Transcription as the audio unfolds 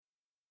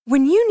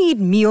When you need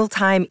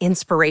mealtime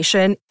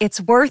inspiration,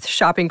 it's worth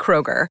shopping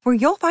Kroger, where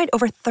you'll find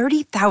over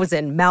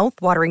 30,000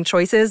 mouth-watering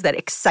choices that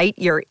excite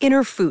your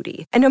inner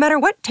foodie. And no matter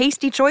what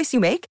tasty choice you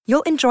make,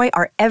 you'll enjoy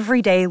our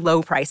everyday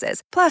low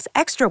prices, plus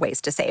extra ways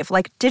to save,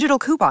 like digital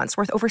coupons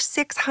worth over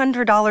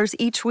 $600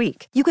 each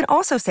week. You can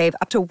also save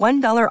up to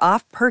 $1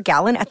 off per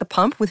gallon at the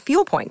pump with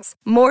fuel points.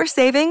 More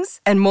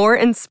savings and more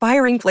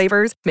inspiring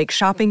flavors make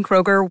shopping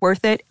Kroger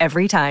worth it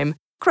every time.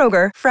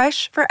 Kroger,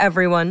 fresh for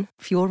everyone.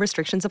 Fuel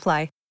restrictions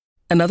apply.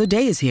 Another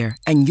day is here,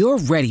 and you're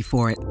ready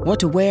for it. What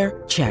to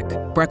wear? Check.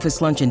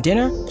 Breakfast, lunch, and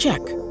dinner? Check.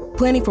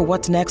 Planning for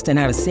what's next and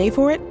how to save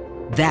for it?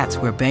 That's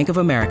where Bank of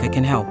America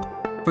can help.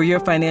 For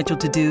your financial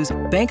to-dos,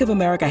 Bank of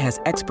America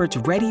has experts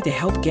ready to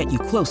help get you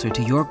closer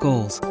to your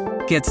goals.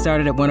 Get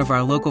started at one of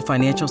our local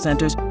financial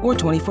centers or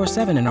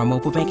 24/7 in our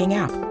mobile banking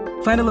app.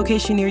 Find a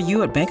location near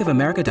you at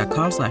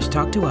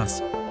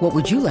bankofamerica.com/talktous. What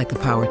would you like the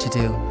power to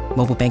do?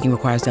 Mobile banking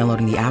requires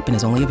downloading the app and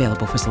is only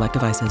available for select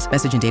devices.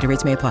 Message and data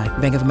rates may apply.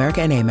 Bank of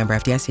America N.A., member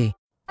FDIC.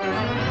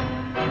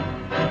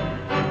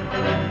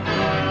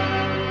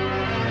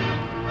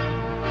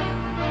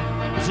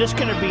 Is this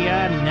going to be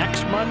on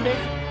next Monday?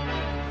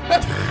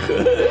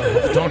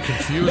 Don't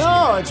confuse me.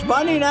 No, it's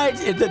Monday night.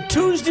 It's the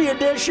Tuesday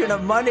edition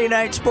of Monday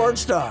Night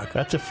Sports Talk.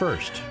 That's a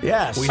first.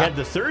 Yes. We had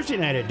the Thursday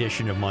night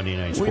edition of Monday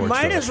Night Sports We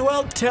might Talk. as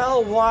well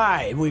tell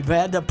why we've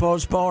had to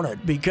postpone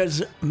it.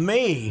 Because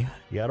me,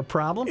 You got a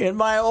problem? in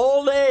my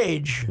old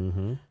age,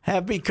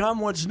 have become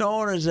what's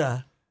known as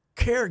a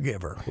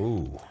caregiver.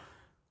 Ooh.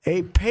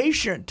 A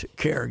patient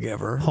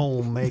caregiver.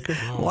 Homemaker.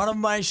 One of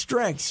my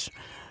strengths.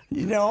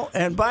 You know,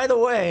 and by the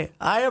way,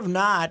 I have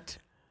not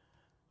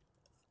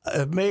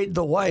made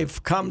the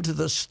wife come to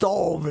the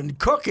stove and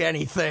cook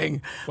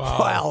anything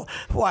while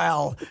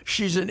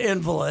she's an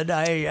invalid.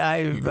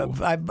 I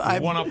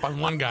one up on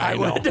one guy. I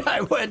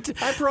went.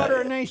 I brought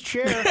her a nice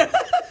chair.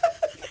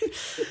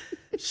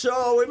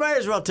 So we might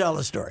as well tell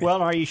the story.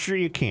 Well, are you sure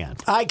you can?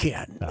 I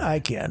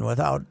can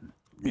without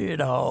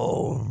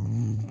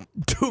too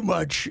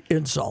much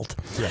insult.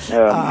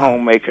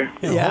 Homemaker.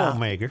 Yeah.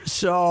 Homemaker.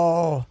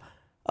 So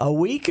a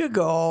week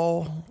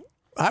ago,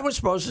 I was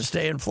supposed to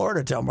stay in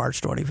Florida till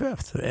March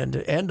 25th,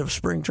 end of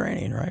spring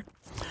training, right?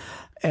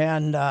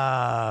 And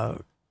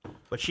But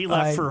she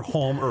left for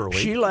home early.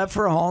 she left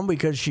for home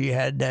because she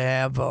had to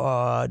have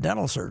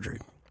dental surgery,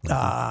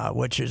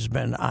 which has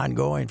been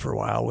ongoing for a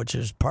while, which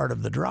is part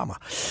of the drama.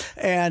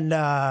 And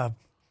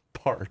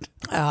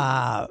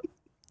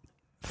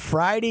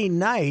Friday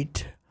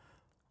night,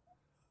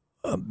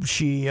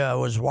 she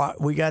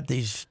we got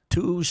these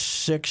 2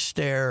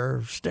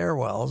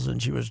 stairwells, and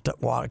she was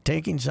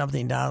taking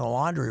something down in the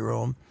laundry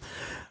room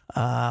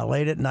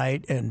late at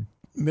night and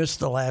missed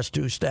the last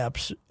 2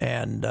 steps.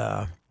 And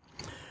but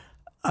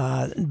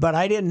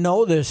I didn't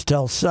know this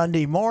till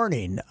Sunday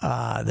morning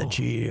that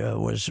she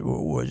was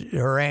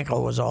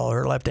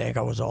her left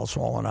ankle was all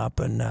swollen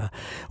up, and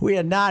we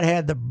had not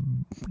had the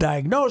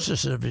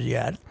diagnosis of it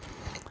yet.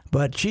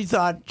 But she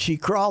thought she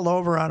crawled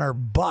over on her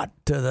butt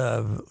to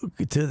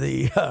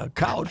the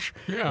couch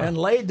and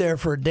laid there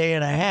for a day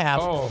and a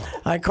half. Oh.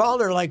 I called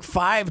her like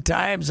 5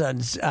 times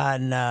on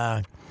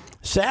Saturday.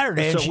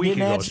 So and she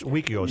didn't answer. A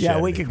week ago. Yeah,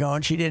 a week ago,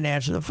 and she didn't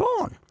answer the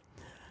phone.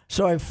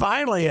 So I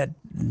finally at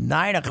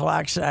 9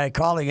 o'clock, I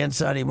called again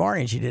Sunday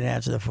morning. She didn't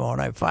answer the phone.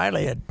 I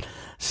finally at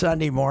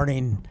Sunday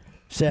morning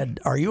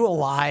said, "Are you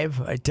alive?"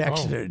 I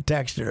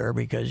texted her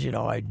because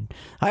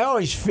I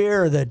always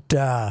fear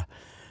that.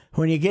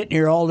 When you get in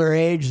your older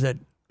age, that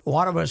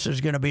one of us is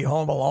going to be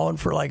home alone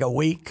for like a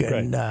week,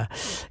 and I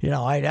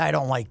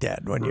don't like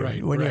that. When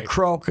you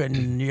croak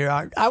and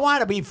I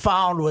want to be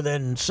found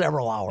within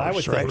several hours. I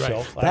would think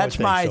so. That's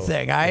my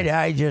thing.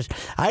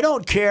 I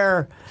don't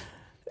care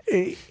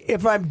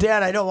if I'm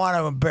dead. I don't want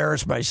to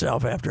embarrass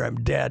myself after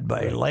I'm dead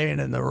by laying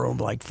in the room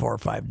like 4 or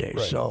 5 days.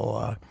 Right.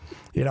 So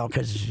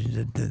because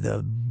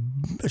the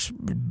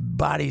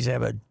bodies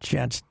have a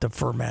chance to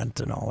ferment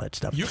and all that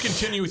stuff. You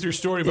continue with your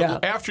story,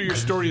 but after your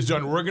story is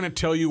done, we're going to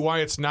tell you why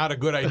it's not a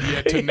good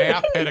idea to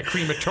nap at a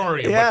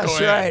crematorium. Yes,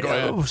 but go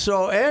ahead.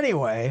 So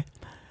anyway,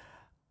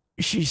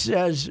 she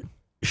says,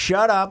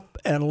 "Shut up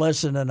and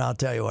listen, and I'll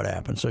tell you what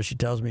happened." So she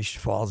tells me she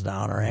falls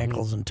down, her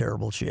ankle's in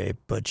terrible shape,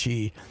 but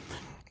she's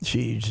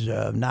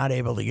not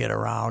able to get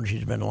around.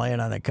 She's been laying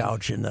on the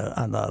couch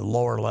on the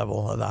lower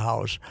level of the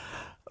house.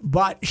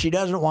 But she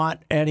doesn't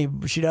want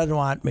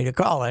me to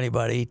call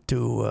anybody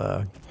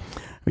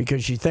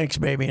because she thinks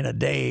maybe in a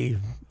day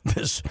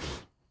this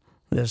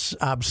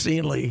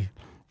obscenely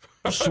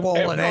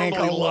swollen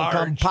ankle will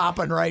come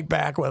popping right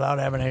back without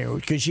having any,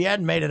 because she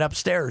hadn't made it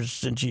upstairs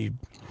since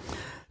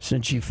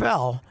she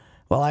fell.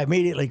 Well, I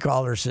immediately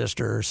called her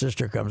sister. Her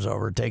sister comes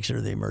over, takes her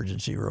to the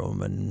emergency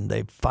room, and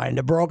they find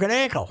a broken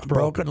ankle,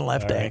 broken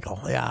left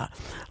ankle. Yeah,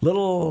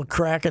 little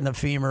crack in the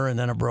femur and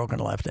then a broken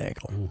left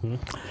ankle. Mm-hmm.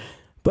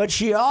 But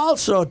she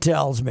also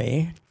tells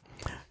me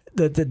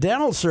that the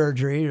dental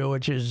surgery,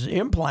 which is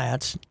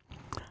implants,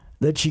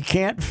 that she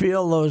can't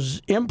feel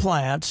those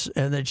implants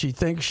and that she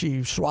thinks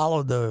she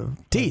swallowed the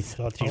teeth.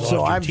 I thought you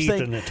lost your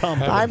teeth in the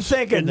tumble. I'm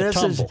thinking In the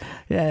this is tumble.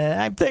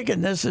 I'm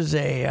thinking this is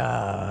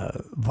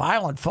a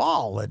violent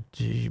fall that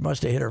she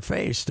must have hit her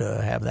face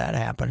to have that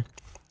happen.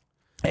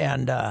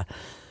 And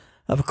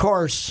of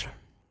course,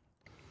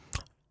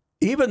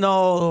 even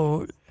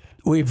though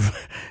we've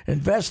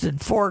invested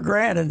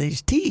 $4,000 in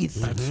these teeth,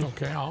 That's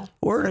okay.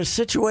 we're in a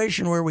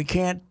situation where we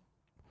can't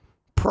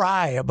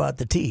pry about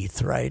the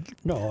teeth, right?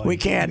 No, we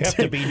can't. you have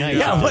to be nice.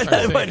 Yeah,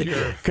 I think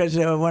you're- because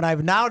when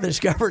I've now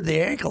discovered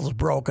the ankle's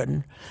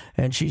broken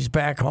and she's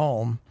back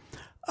home,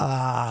 You're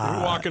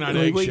walking on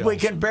we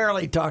eggshells. can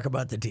barely talk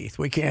about the teeth.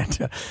 We can't.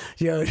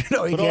 You But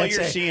all can't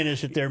you're say, seeing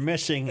is that they're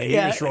missing, and you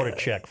just wrote a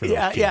check for those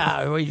teeth.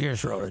 Yeah, we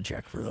just wrote a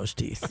check for those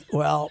teeth.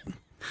 Well,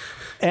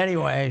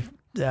 anyway,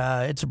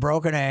 it's a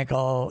broken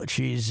ankle.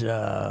 She's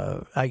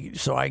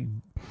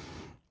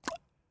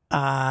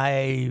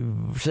I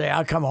say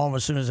I'll come home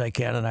as soon as I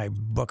can, and I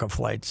book a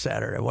flight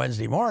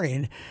Wednesday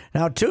morning.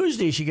 Now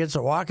Tuesday she gets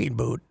a walking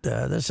boot.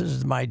 This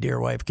is my dear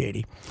wife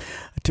Katie.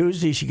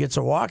 Tuesday she gets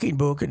a walking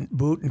boot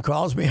and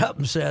calls me up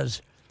and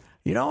says,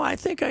 I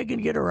think I can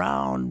get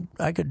around.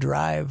 I could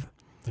drive.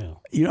 Yeah.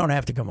 You don't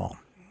have to come home.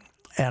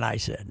 And I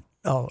said,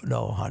 oh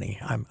no, honey,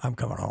 I'm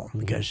coming home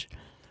because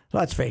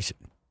let's face it.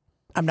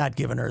 I'm not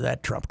giving her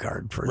that trump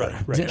card for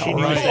Right. the. She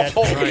needs that.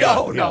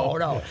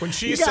 No. When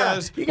she you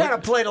says gotta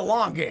play the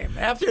long game.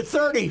 After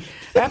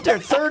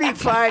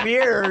 35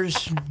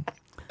 years,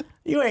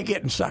 you ain't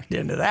getting sucked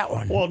into that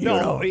one. Well,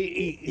 no.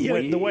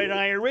 You- The way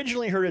I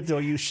originally heard it, though,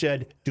 you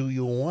said, "Do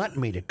you want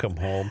me to come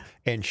home?"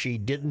 And she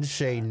didn't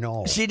say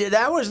no. She did.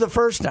 That was the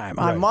first time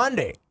on Right.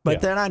 Monday, but Yeah.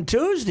 then on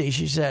Tuesday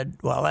she said,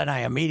 "Well." Then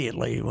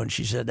when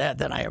she said that,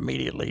 then I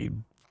immediately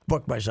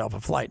booked myself a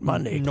flight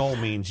Monday. No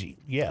means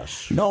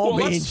yes. No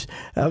Well, means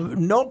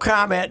no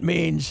comment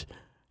means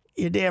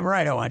you're damn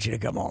right. I want you to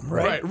come home.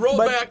 Right. Right. Roll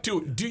But back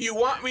to, do you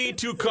want me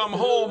to come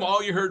home?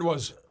 All you heard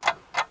was,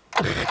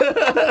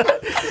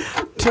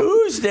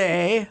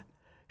 Tuesday,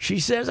 she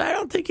says, "I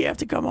don't think you have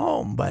to come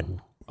home," but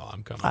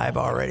I'm coming I'm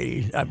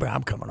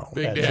home. coming home.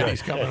 Big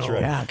Daddy's coming That's home.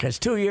 right. Yeah, because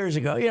 2 years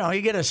ago,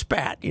 you get a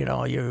spat. You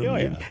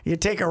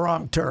take a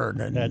wrong turn,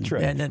 and That's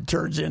right. and it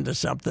turns into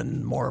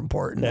something more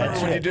important.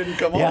 That's When you didn't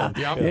come Yeah, home.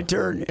 Yeah. it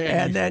turned,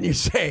 and then you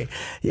say,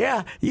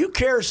 "Yeah, you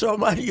care so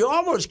much. You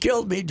almost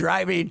killed me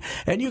driving,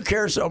 and you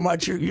care so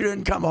much. You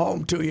didn't come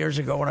home 2 years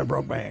ago when I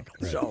broke my ankle."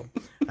 Right. So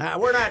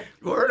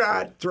we're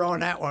not throwing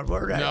that one.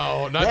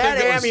 No, and I that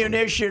think it was-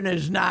 ammunition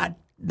is not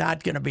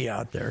going to be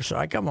out there. So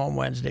I come home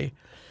Wednesday,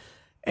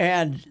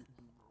 and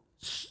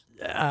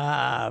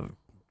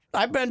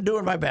I've been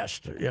doing my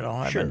best.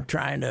 I've been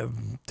trying to.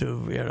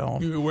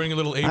 You were wearing a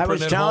little apron I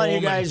was at telling you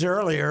home guys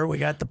earlier, we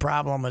got the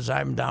problem is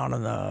I'm down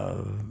in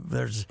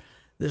there's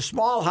this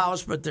small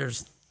house, but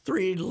there's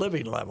 3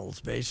 living levels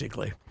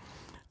basically.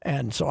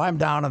 And so I'm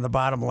down on the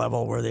bottom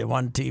level where the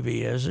one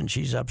TV is, and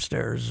she's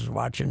upstairs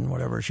watching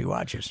whatever she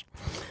watches.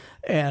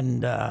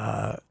 And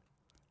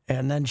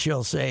then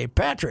she'll say,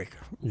 "Patrick,"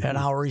 and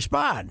I'll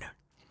respond,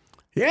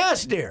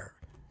 "Yes, dear."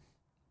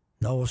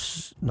 No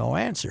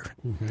answer.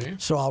 Okay.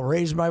 So I'll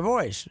raise my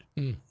voice.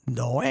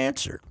 No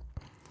answer.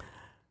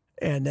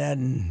 And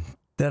then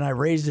I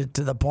raised it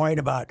to the point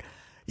about,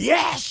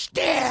 "Yes,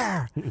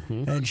 dear."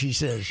 And she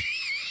says,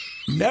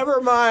 "Never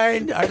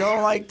mind. I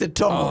don't like the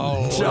tone."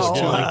 Oh, so,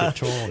 Don't like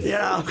the tone.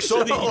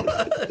 So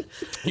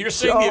you're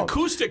saying the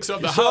acoustics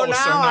of the so house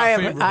now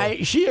are not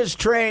favorable. she has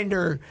trained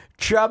her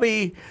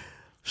chubby,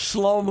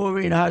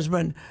 slow-moving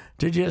husband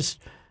to just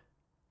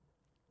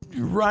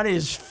run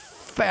his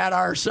fat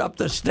arse up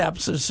the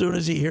steps as soon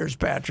as he hears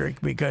Patrick,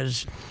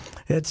 because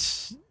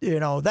it's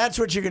that's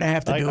what you're going to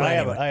have to do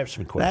anyway. I have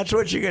some questions. That's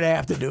what you're going to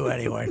have to do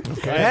anyway. I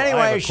have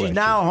Anyway, a she's question.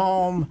 now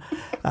home.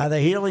 The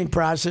healing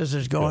process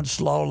is going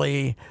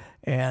slowly,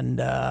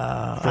 and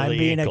I'm the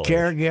being a ankle.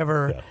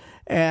 caregiver. Yeah.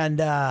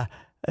 And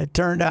it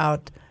turned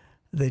out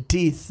the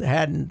teeth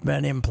hadn't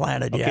been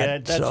implanted Okay,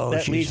 yet.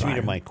 that she's leads me to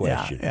fine. my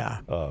question. Yeah.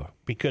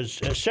 Because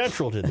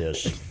central to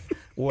this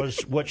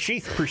was what she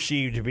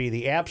perceived to be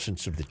the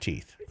absence of the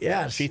teeth.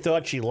 Yes. She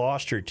thought she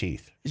lost her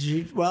teeth,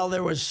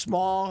 There was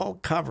small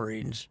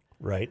coverings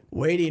right?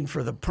 waiting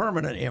for the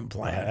permanent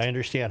implant. I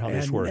understand how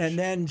this and, works. And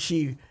then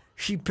she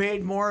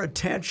paid more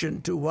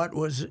attention to what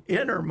was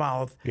in her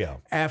mouth Yeah.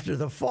 after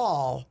the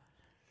fall,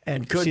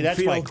 and couldn't See, that's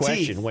feel my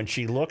question. teeth. When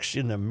she looks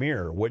in the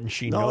mirror, wouldn't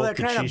she No, know they're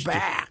that kind of she's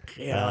back.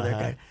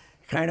 They're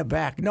kind of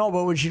back. No,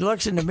 but when she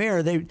looks in the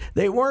mirror,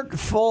 they weren't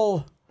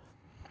full.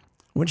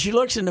 When she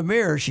looks in the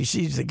mirror, she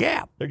sees the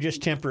gap. They're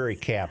just temporary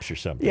caps or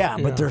something. Yeah,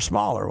 but they're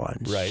smaller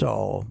ones. Right.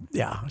 So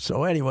yeah.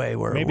 So anyway,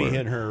 Maybe we're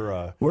in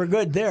her. we're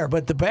good there.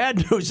 But the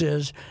bad news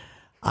is,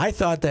 I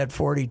thought that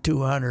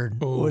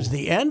 4,200 was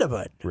the end of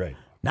it. Right.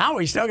 Now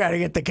we still got to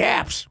get the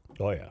caps.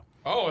 Oh yeah.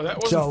 Oh, that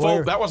wasn't So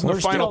full. That wasn't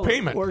the final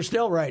payment. We're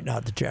still writing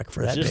out the check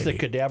for Is that. this the baby.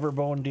 cadaver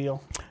bone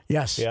deal?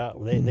 Yes. Yeah,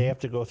 they have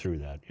to go through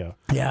that. Yeah.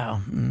 Yeah.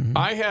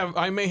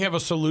 I may have a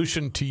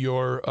solution to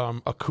your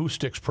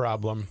acoustics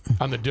problem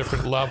on the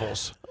different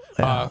levels.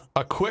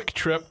 A quick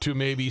trip to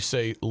maybe,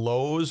 say,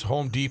 Lowe's,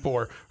 Home Depot,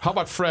 or how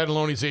about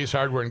Fratelloni's Ace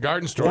Hardware and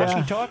Garden Store?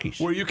 Walkie-talkies.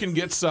 Where you can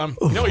get some.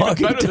 No, even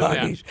better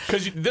than that.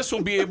 Because this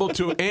will be able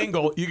to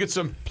angle. You get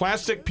some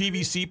plastic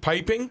PVC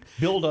piping.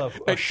 Build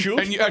a chute?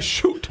 And a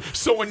chute.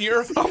 So when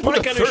you're up on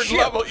the third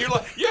level, you're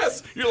like,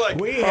 yes. You're like,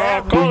 we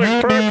have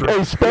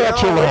a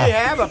spatula. We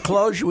have a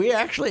closed. We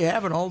actually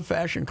have an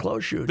old-fashioned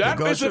closed chute that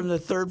goes from the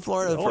third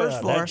floor to the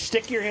first floor.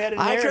 Stick your head in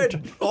I there.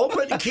 could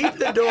open, keep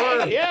the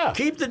door,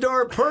 keep the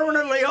door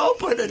permanently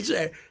open, and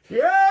say,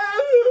 "Yes,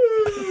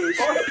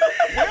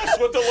 yes,"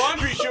 with the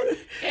laundry chute.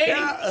 Hey,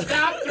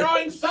 stop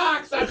throwing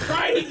socks! I'm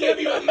trying to give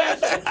you a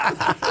message.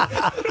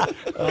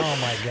 Oh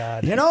my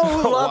God! You know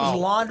who loves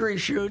laundry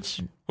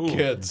chutes?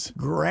 Kids.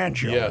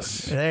 Grandchildren.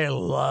 Yes. They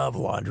love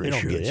laundry They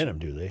don't chutes. get in them,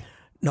 do they?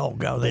 No,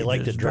 They like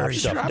to just drop very,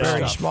 stuff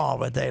very down. small,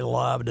 but they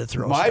love to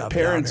throw My stuff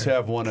parents down there.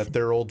 have one at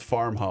their old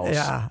farmhouse,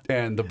 Yeah.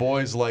 and the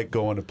boys like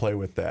going to play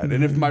with that.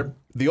 And if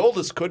the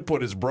oldest could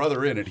put his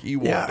brother in it, he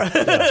would.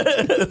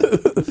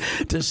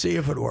 to see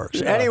if it works.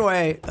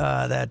 Anyway,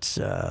 that's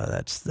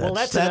Well, that's an why I'm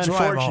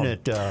home.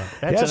 unfortunate.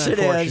 Yes, an it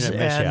unfortunate is,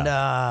 mishap. and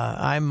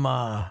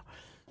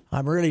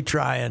I'm really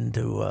trying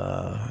to,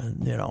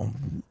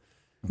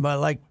 but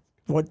like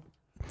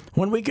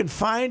when we can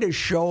find a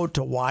show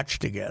to watch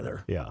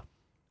together,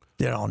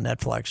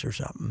 Netflix or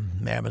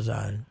something,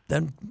 Amazon,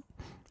 then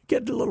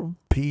get a little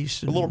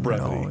piece, little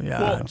brevity.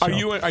 Well, are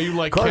you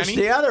like Of course,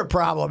 Kenny? the other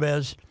problem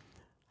is,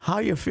 how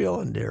you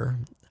feeling, dear?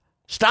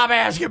 Stop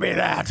asking me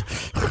that.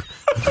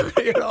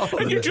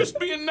 And you're just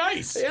being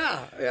nice.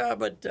 Yeah,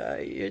 but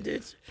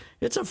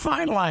it's a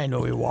fine line that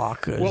we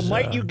walk. Well,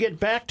 might you get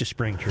back to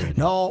spring training?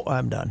 No,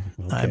 I'm done.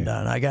 Okay. I'm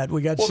done.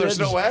 We got. Well, Sid's,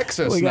 there's no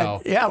access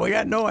now. Yeah, we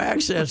got no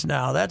access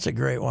now. That's a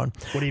great one.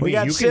 What do you we mean?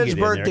 got You can Sid's get in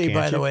there, birthday, can't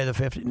by you? the way, the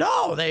 50th.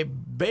 No,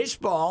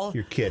 baseball.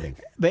 You're kidding.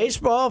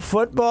 Baseball,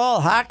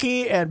 football,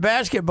 hockey, and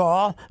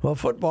basketball. Well,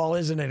 football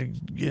isn't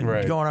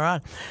Right. going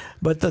around,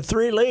 but the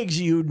three leagues,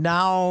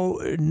 no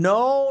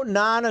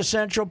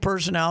non-essential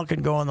personnel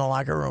can go in the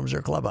locker rooms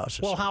or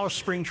clubhouses. Well, how is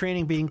spring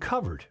training being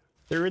covered?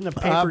 They're in the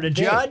paper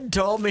today. Judd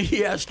told me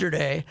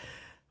yesterday,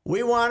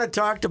 we want to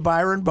talk to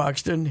Byron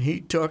Buxton.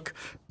 He took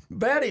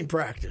batting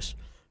practice.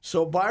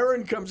 So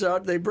Byron comes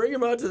out, they bring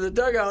him out to the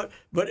dugout,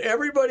 but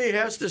everybody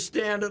has to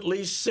stand at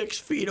least 6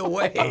 feet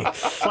away.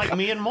 It's like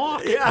me and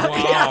Mock. Yeah,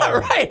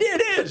 right,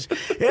 it is.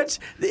 It's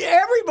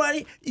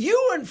everybody,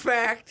 you in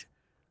fact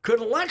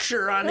could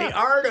lecture on the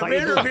art of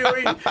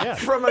interviewing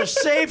from a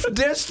safe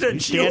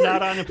distance. You stand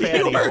out on the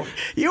patio.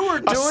 You were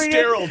doing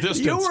sterile it. distance.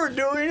 You were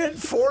doing it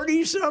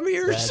 40-some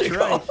years That's ago.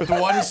 right. With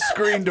one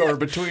screen door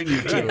between you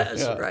two.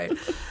 Yes, Yeah. right. And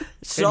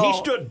So, he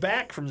stood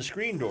back from the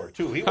screen door,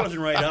 too. He wasn't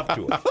right up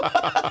to it.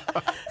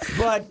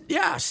 but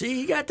yeah,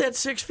 see, he got that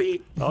 6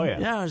 feet. Oh, yeah.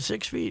 Yeah,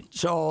 6 feet.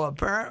 So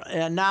apparently,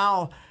 and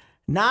now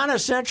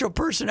non-essential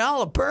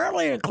personnel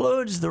apparently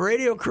includes the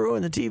radio crew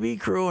and the TV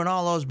crew and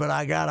all those. But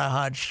I got a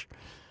hunch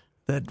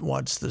that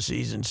once the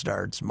season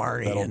starts,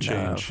 Marty That'll and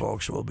change.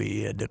 folks will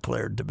be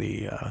declared to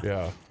be.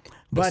 Yeah.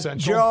 But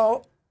Essential?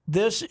 Joe,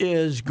 this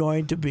is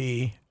going to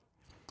be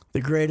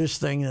the greatest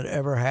thing that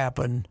ever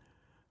happened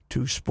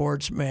to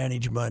sports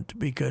management,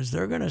 because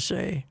they're going to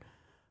say,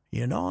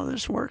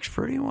 this works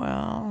pretty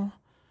well.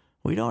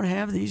 We don't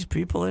have these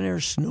people in here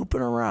snooping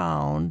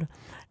around,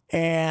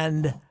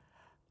 and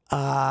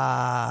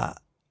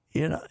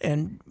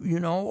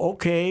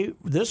okay,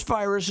 this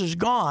virus is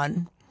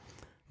gone,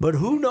 but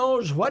who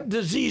knows what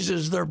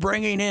diseases they're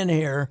bringing in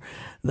here?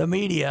 The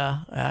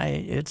media.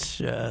 This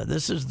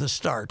is the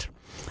start.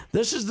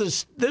 This is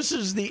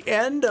the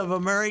end of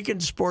American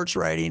sports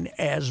writing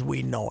as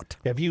we know it.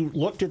 Have you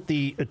looked at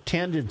the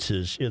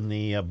attendances in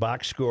the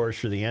box scores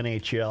for the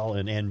NHL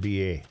and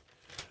NBA?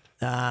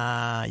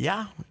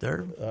 Yeah,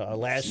 they're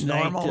Last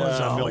night, normal as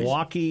always.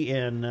 Milwaukee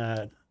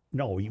and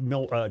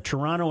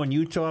Toronto and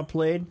Utah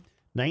played.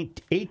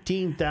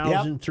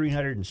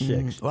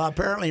 18,306. Well,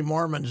 apparently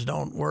Mormons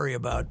don't worry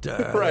about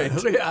Right.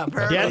 Yeah,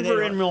 apparently they Denver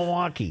don't. and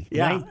Milwaukee,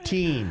 Yeah.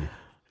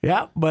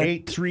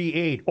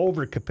 19,838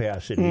 over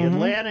capacity.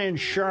 Atlanta and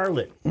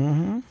Charlotte,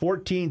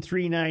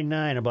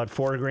 14,399, about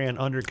 $4,000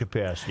 under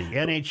capacity.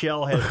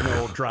 NHL has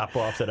no drop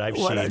off that I've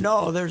seen.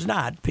 No, there's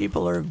not.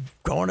 People are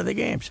going to the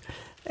games.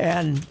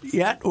 And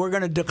yet we're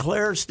going to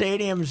declare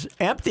stadiums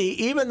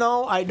empty, even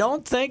though I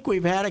don't think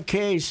we've had a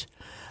case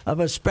of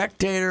a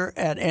spectator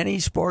at any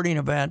sporting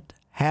event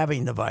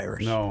having the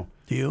virus. No.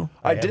 Do you?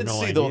 I have did no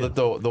see, though, idea.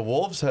 that the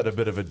Wolves had a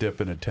bit of a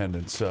dip in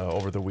attendance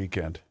over the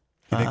weekend.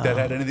 You think that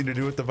had anything to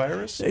do with the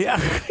virus? Yeah.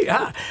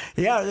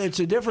 It's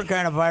a different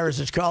kind of virus.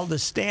 It's called the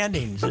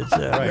standings. It's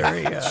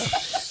very.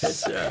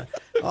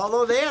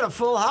 Although they had a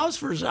full house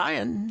for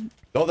Zion.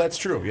 Oh, that's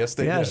true. Yes,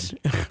 they Yes,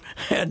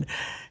 did.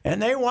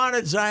 and they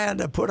wanted Zion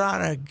to put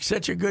on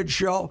such a good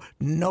show.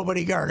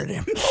 Nobody guarded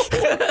him.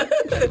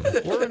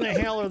 Where in the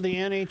hell are the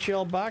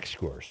NHL box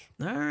scores?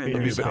 They're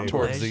Maybe a bit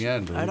towards the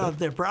end, I isn't don't.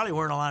 There probably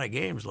weren't a lot of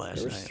games last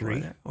There was night.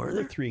 three. Were There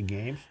there? were 3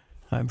 games.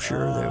 I'm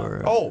sure they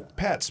were. Oh,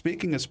 Pat,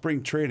 speaking of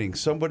spring training,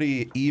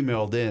 somebody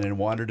emailed in and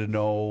wanted to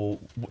know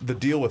the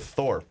deal with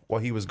Thorpe while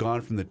he was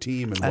gone from the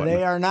team. And whatnot.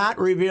 They are not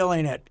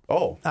revealing it.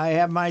 Oh. I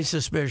have my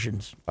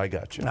suspicions. I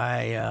got you.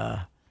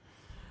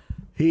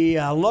 He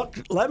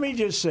looked, let me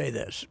just say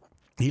this.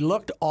 He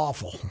looked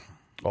awful.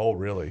 Oh,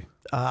 really?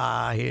 He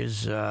had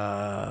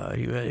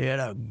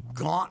a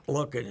gaunt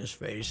look in his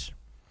face.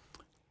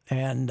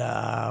 And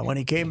when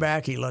he came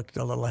back, he looked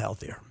a little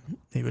healthier.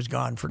 He was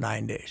gone for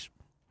 9 days.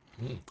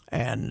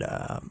 And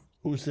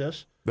Who's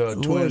this? The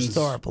Lewis Twins.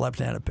 Thorpe,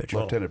 left-handed pitcher.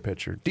 Left-handed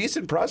pitcher.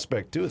 Decent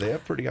prospect, too. They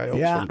have pretty high hopes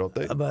for him, don't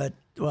they?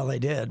 Well, they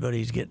did, but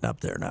he's getting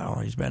up there now.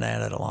 He's been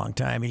at it a long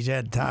time. He's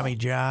had Tommy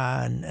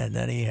John, and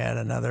then he had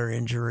another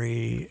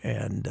injury,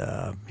 and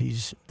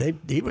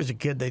he was a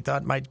kid they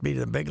thought might be to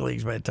the big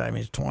leagues by the time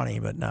he's 20,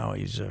 but now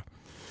he's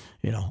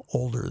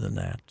older than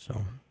that.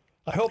 So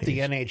I hope the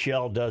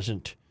NHL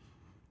doesn't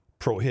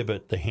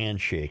prohibit the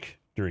handshake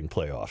during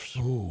playoffs.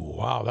 Ooh,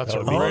 wow, that's a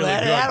That would be really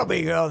that'll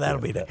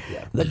good. be good.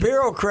 The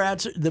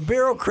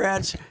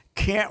bureaucrats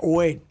can't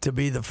wait to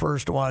be the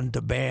first one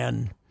to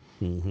ban.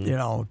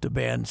 To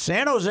ban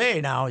San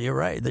Jose. Now you're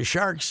right. The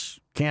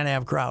Sharks can't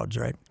have crowds,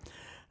 right?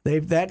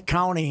 That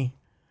county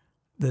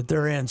that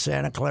they're in,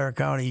 Santa Clara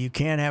County, you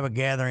can't have a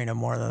gathering of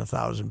more than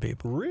 1,000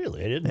 people.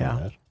 Really? I didn't know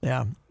that.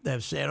 Yeah. They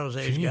have San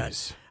Jose's Jeez.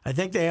 got. I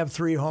think they have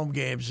 3 home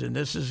games, and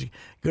this is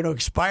going to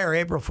expire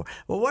April 4th.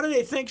 Well, what do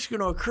they think is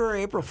going to occur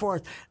April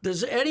 4th?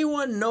 Does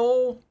anyone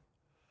know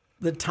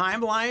the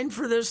timeline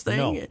for this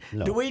thing?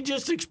 No. Do we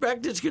just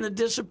expect it's going to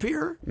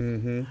disappear?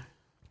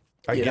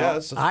 I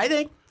guess. I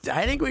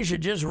think we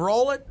should just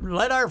roll it,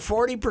 let our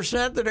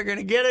 40% that are going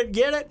to get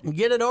it, and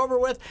get it over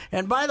with.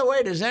 And by the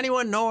way, does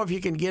anyone know if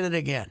you can get it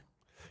again?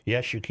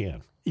 Yes, you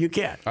can. You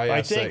can.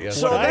 I think yes.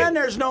 So What then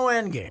there's no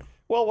end game.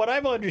 Well, what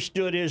I've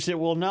understood is it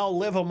will now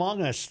live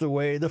among us the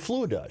way the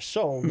flu does.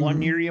 So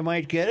one year you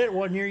might get it,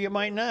 one year you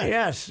might not.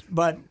 Yes,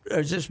 but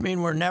does this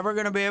mean we're never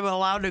going to be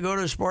allowed to go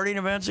to sporting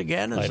events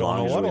again I as don't long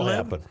know as what we will live?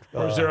 happen.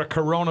 Or is there a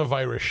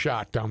coronavirus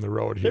shot down the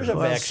road here? There's a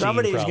Well, vaccine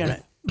somebody's probably. going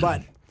to.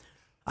 But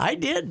I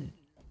did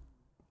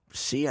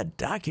see a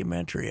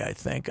documentary, I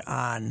think,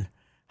 on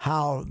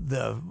how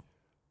the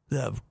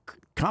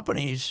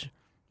companies,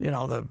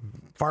 the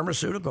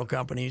pharmaceutical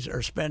companies,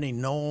 are spending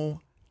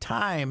no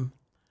time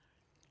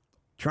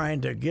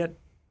trying to get,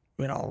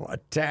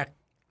 attack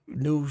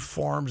new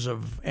forms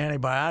of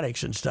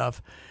antibiotics and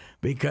stuff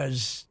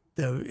because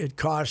it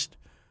costs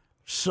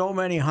so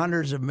many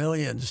hundreds of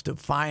millions to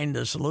find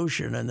a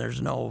solution, and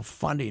there's no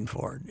funding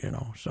for it.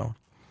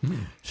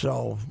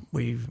 So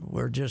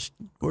we're just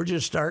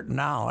starting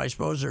now. I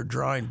suppose they're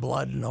drawing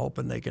blood and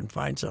hoping they can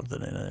find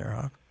something in there,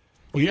 huh?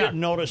 You didn't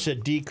notice a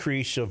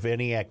decrease of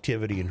any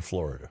activity in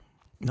Florida?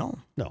 No.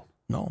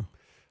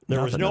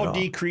 There was Nothing at no all.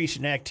 decrease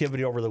in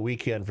activity over the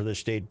weekend for the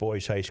state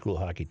boys high school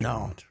hockey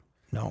tournament.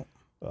 No.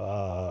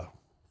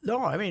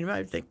 No, I mean,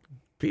 I think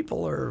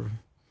people are.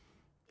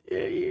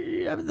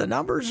 The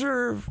numbers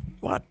are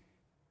what?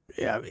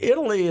 Yeah,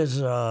 Italy is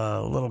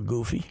a little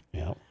goofy.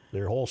 Yeah,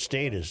 their whole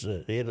state is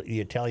the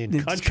Italian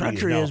The country,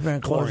 is now has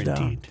been closed down,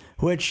 quarantined.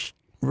 which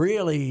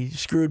really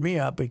screwed me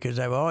up because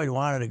I've always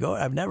wanted to go.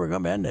 I've never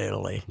been to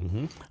Italy.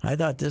 Mm-hmm. I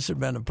thought this had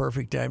been the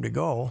perfect time to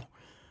go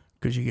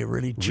because you get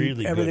really cheap.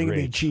 Really good Everything would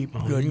be rates. cheap.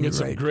 You Good can get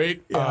some rate.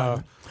 great.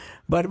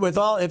 But if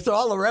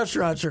all the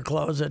restaurants are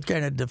closed, that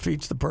kind of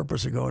defeats the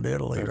purpose of going to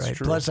Italy, right?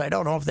 true. Plus, I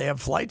don't know if they have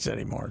flights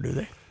anymore, do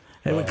they?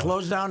 They would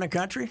close down the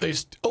country? They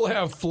still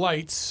have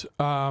flights.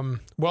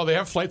 Well, they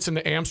have flights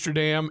into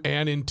Amsterdam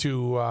and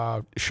into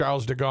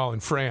Charles de Gaulle in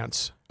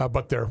France,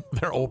 but they're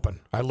open.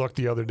 I looked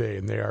the other day,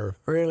 and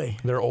Really?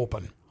 they're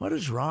open. What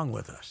is wrong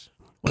with us?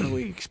 What do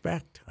we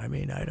expect? I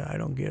mean, I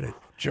don't get it.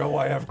 Joe,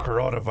 I have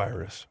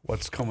coronavirus.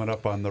 What's coming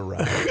up on the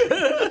route?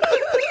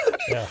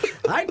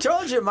 I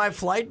told you my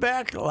flight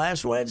back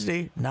last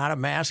Wednesday, not a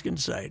mask in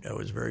sight. I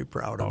was very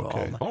proud of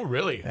all. Oh,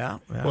 really? Yeah.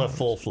 Well, a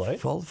full flight.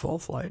 Full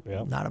flight.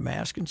 Yeah. Not a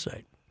mask in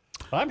sight.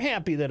 I'm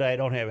happy that I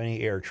don't have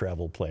any air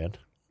travel planned.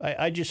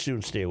 I just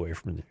soon stay away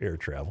from the air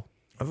travel.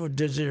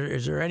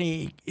 Is there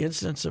any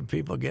instance of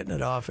people getting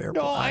it off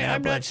airplanes? No,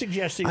 I'm not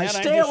suggesting that. I I'm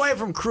stay just- away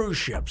from cruise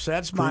ships.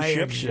 That's my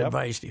ships, yep.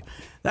 advice to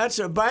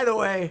you. By the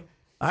way,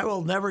 I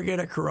will never get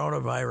a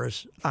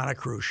coronavirus on a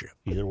cruise ship.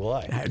 Either will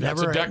I.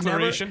 That's a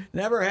declaration?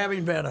 Never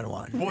having been on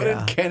one. What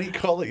did Kenny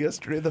call it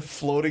yesterday? The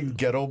floating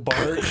ghetto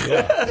barge?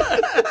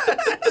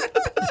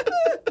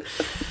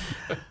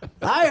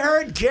 I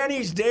heard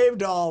Kenny's Dave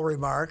Dahl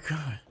remark.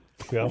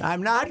 Yeah.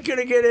 I'm not going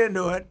to get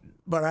into it,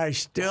 but I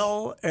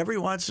still, every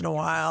once in a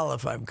while,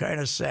 if I'm kind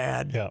of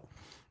sad, Yeah.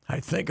 I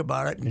think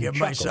about it and give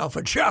chuckle. myself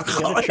a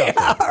chuckle. Get a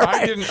chuckle. Yeah, all right.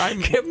 I didn't. I'm.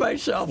 Give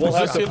myself We'll a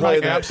have this to in play my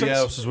that. absence?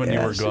 Yeah, this is when you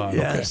were gone.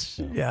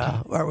 Yes.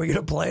 Yeah. Are we going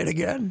to play it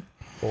again?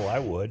 Oh, I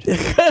would.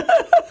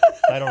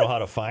 I don't know how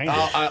to find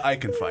it. I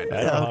can find I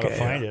it. don't know how Okay, to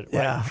find it.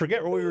 yeah. I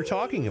forget what we were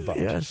talking about.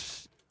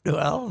 Yes.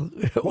 Well,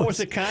 What was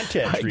the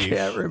context, I Reeves?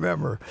 can't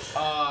remember.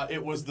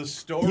 It was the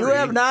story. You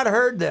have not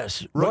heard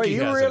this. Roy, Rookie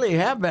you has really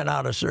have been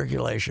out of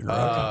circulation,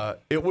 right?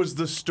 It was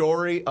the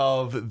story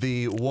of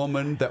the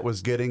woman that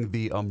was getting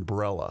the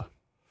umbrella.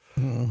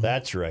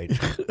 That's right.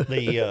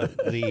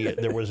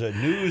 There was a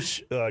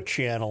news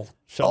channel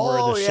somewhere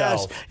in the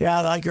south.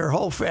 Yeah, like her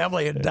whole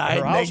family had died.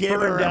 Her and house they gave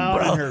her burned an down,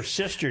 umbrella. and her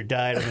sister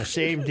died on the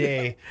same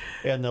day.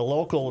 And the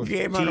local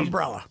Gave her an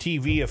umbrella.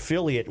 TV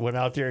affiliate went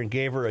out there and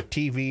gave her a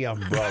TV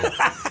umbrella.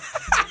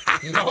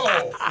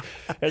 No.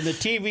 And the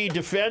TV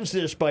defends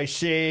this by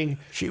saying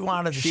She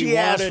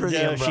asked for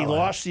the umbrella. She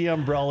lost the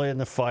umbrella in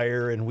the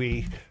fire, and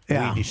we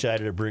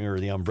decided to bring her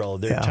the umbrella.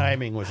 Their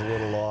timing was a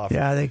little off.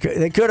 Yeah, they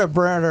could have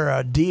brought her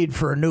a deed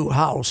for a new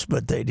house,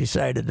 but they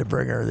decided to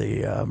bring her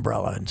the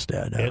umbrella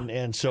instead.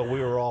 And so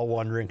we were all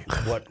wondering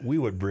what we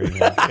would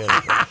bring.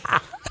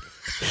 And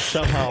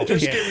somehow,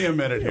 Just give me a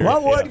minute here.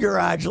 What would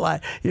garage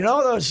light? You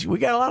know those? We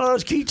got a lot of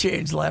those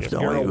keychains left.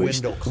 you're a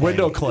window cling.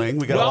 Window cling.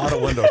 We got a lot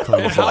of window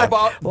clings. How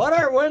about What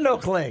are window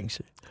clings?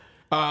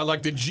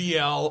 like the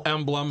GL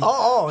emblem?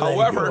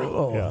 However,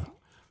 Yeah.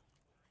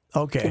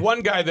 okay.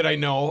 One guy that I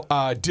know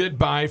did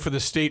buy for the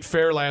state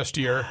fair last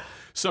year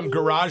some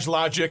Garage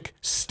Logic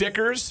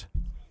stickers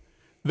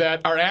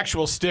that are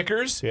actual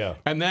stickers. Yeah.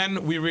 And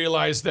then we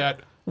realized that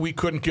we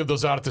couldn't give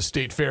those out at the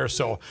state fair,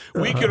 so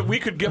we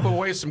could give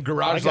away some I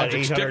Garage got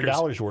Logic stickers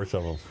 $800 worth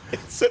of them.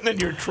 sitting in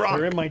your trunk.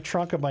 They're in my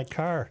trunk of my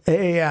car.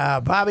 Hey,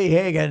 Bobby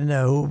Hagan,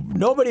 who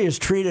nobody has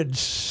treated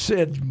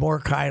Sid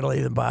more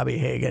kindly than Bobby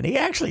Hagan. He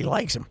actually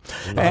likes him,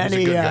 and he's a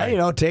he, good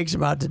guy. takes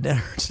him out to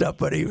dinner and stuff.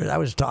 But I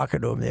was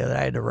talking to him the other day.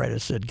 I had to write a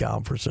Sid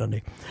column for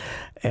Sunday,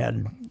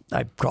 and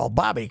I called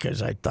Bobby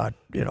because I thought,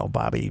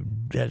 Bobby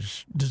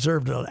has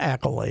deserved an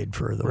accolade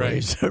for the Right.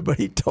 ways. But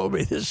he told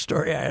me this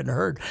story I hadn't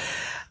heard.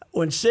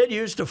 When Sid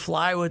used to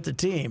fly with the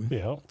team,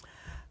 Yeah.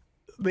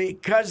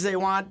 because they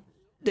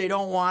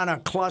don't want a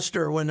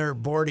cluster when they're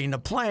boarding the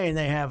plane.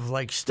 They have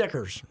like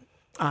stickers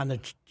on the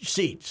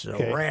seats. So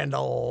Okay.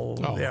 Randall,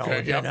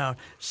 okay, yep.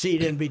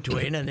 seat in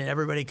between, and then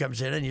everybody comes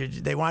in, and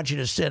they want you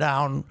to sit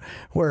down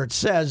where it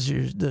says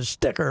the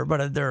sticker,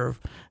 but they're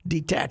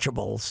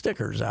detachable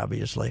stickers,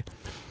 obviously,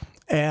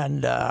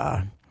 and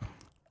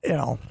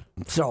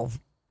so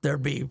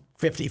there'd be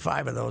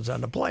 55 of those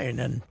on the plane,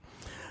 and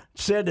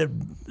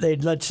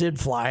they'd let Sid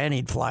fly, and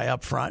he'd fly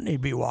up front, and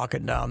he'd be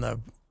walking down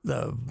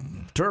the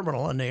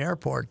terminal in the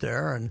airport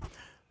there, and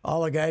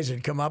all the guys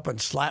would come up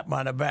and slap him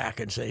on the back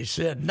and say,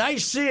 "Sid,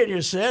 nice seeing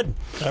you, Sid.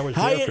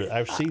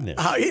 I've seen this.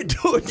 How you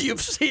doing?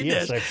 You've seen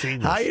Yes, this. I've seen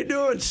How this. you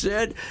doing,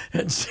 Sid?"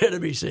 And Sid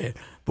would be saying,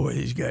 "Boy,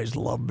 these guys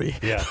love me.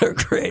 Yeah. They're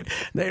great."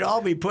 They'd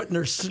all be putting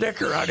their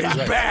sticker on his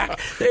back.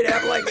 They'd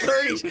have like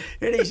 30s.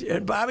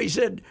 And Bobby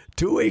said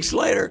 2 weeks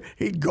later,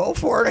 he'd go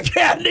for it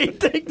again.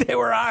 He'd think they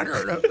were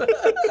honoring him.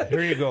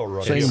 Here you go,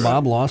 Roy. Saying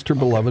Bob lost her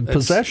beloved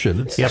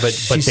possession. Yeah, but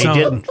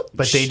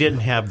they didn't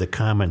have the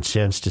common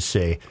sense to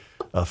say,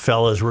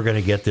 fellas, we're going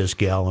to get this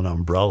gal an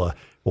umbrella.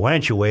 Why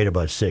don't you wait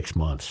about 6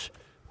 months?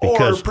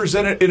 Or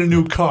present it in a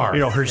new car.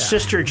 Her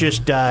sister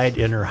just died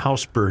and her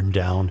house burned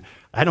down.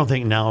 I don't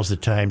think now's the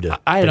time to.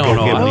 I to don't go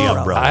know. give them the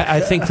umbrella. I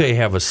think they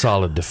have a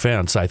solid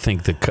defense. I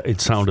think it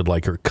sounded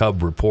like her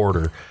Cub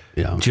reporter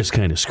just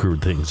kind of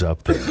screwed things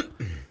up there.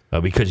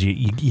 Because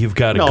you've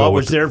got to go. No, it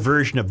with was their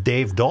version of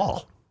Dave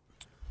Dahl.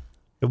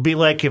 It would be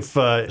like if.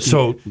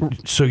 So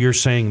you're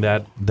saying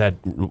that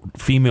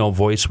female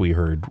voice we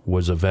heard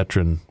was a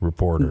veteran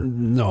reporter?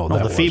 No,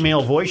 the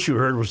female voice you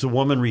heard was the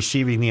woman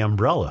receiving the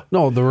umbrella.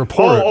 No, the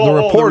reporter. The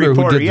reporter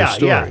who did the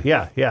story.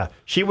 Yeah.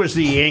 She was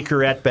the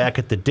anchorette back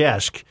at the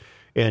desk,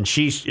 and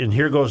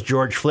here goes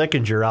George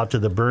Flickinger out to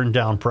the burned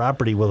down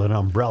property with an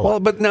umbrella. Well,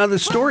 but now the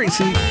story.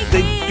 See,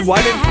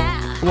 why didn't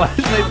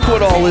they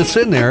put all this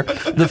in there?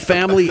 The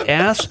family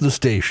asked the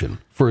station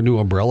for a new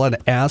umbrella and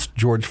asked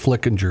George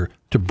Flickinger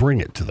to bring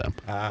it to them.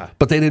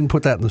 But they didn't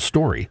put that in the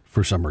story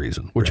for some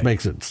reason, which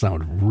makes it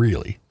sound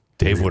really.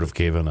 Dave would have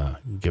given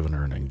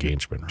her an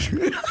engagement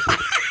ring.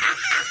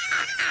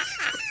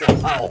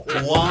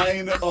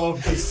 Line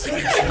of the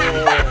century.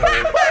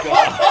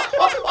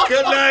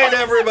 Good night,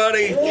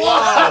 everybody.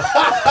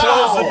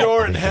 Close the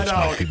door and head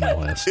out.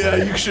 Yeah,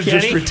 you should Kenny?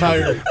 just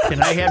retire.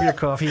 Can I have your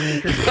coffee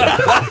maker?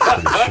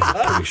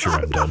 Pretty sure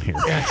I'm done here.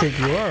 I think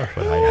you are.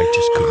 But I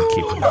just couldn't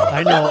keep it up.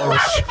 I know.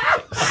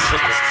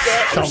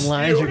 Some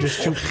lines are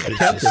just too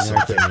tempting,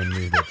 aren't they?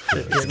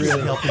 It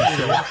really helped me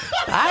show.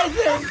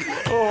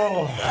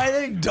 I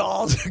think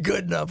Dahl's a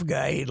good enough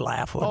guy. He'd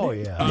laugh with Oh,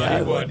 me. yeah.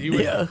 He would. He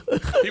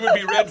would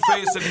be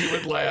red-faced and he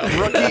would laugh.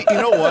 Rookie, you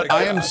know what?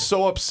 I am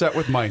so upset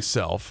with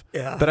myself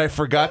Yeah. that I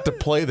forgot to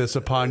play this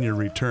upon your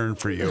return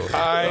for you.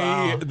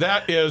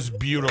 That is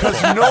beautiful.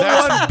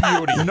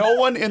 No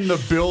one in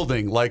the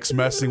building likes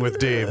messing with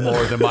Dave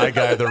more than my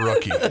guy, the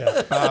rookie.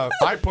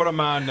 I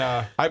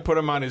put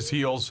him on his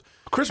heels.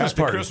 Christmas at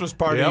the party. Christmas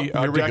party Yep,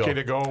 a here we go. decade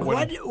ago.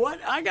 When, What?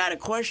 I got a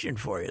question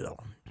for you though.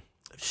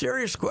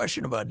 Serious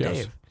question about Yes.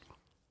 Dave.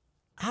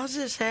 How's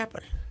this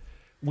happen?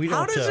 We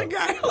How don't. does a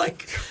guy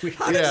like?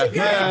 How Yeah, does a guy?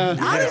 yeah,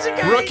 How does a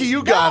guy? Rookie,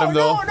 you got him,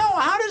 though. No.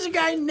 How does a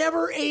guy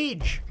never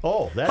age?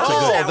 Oh, that's How a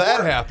does good. Oh, that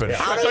work? happened.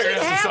 How I does thought you it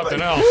were asking happen?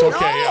 something else.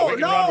 Okay, yeah, we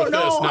can run with this.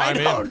 Now I I'm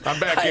in. don't. I'm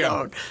back I in.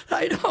 don't.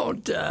 I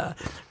don't.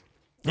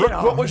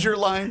 What was your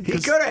line? He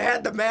could have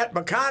had the Matt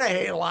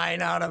McConaughey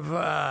line out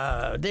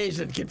of Dazed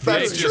and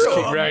Confused. That's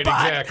true. Right,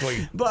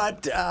 exactly.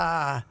 But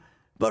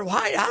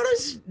why? How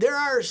does there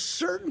are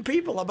certain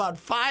people, about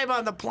 5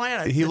 on the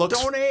planet, that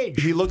don't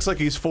age? He looks like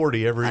he's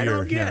 40 every year. I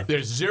don't get it.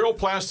 There's zero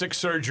plastic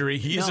surgery.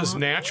 He's as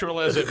natural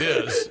as it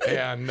is.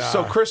 And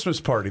so Christmas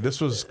party. This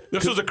was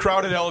a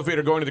crowded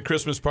elevator going to the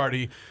Christmas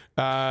party.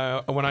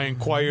 When I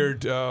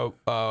inquired of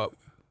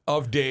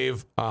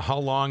Dave, how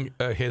long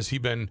has he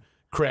been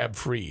crab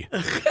free?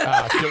 What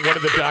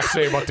did the doc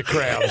say about the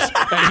crabs?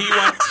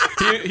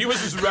 And he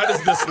was as red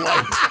as this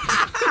light.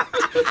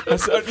 I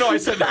said,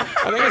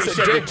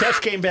 the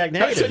test came back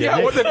negative. I said,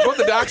 yeah, what did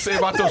the doc say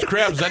about those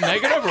crabs? Is that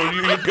negative, or are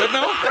you good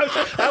now?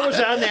 I was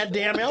on that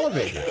damn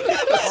elevator.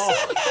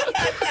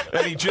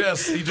 And he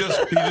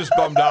just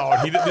bummed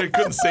out. They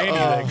couldn't say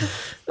anything.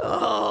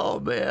 Oh,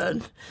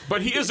 man.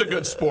 But he is a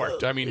good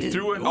sport. I mean,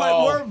 through it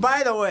all.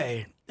 By the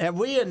way, have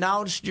we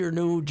announced your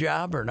new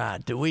job or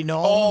not? Do we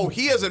know? Oh,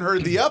 he hasn't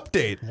heard the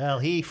update. Well,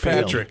 he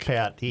failed. Patrick.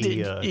 Pat,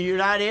 you're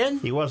not in?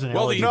 He wasn't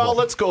Well, eligible. No,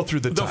 let's go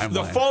through the timeline.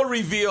 The full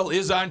reveal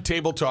is on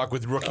Table Talk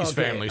with Rookie's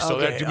family, so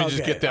that we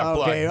just get that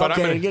plug. But I'm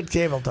going to get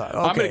Table Talk.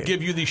 I'm going to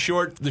give you the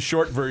short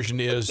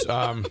version is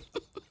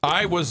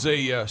I was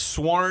a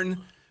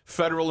sworn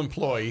federal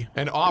employee,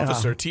 an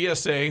officer,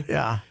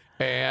 TSA,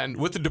 and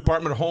with the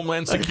Department of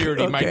Homeland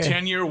Security. My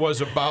tenure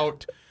was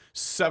about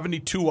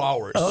 72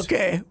 hours.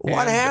 Okay.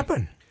 What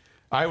happened?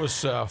 I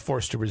was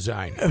forced to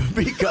resign.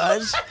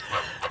 Because?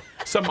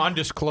 Some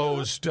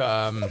undisclosed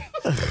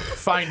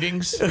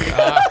findings.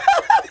 What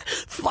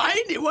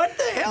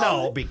the hell?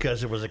 No,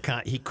 because it was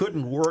he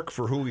couldn't work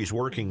for who he's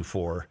working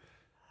for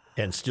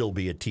and still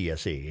be a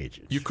TSA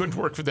agent. You couldn't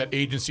work for that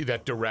agency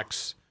that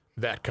directs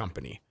that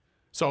company.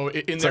 So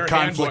in It's their a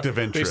conflict handbook, of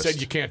interest. they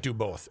said you can't do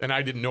both. And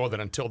I didn't know that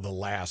until the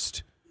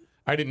last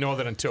day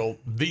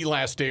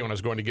when I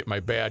was going to get my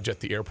badge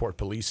at the airport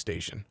police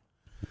station.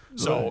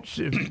 So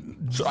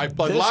I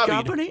lobbied. This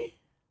company?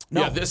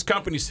 No. Yeah, this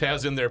company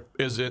has in their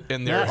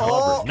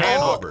Not handbook.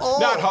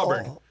 Not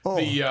Hubbard. Oh.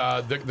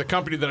 The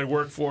company that I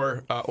work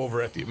for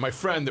over at my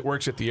friend that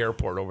works at the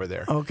airport over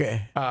there.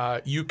 Okay.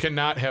 You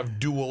cannot have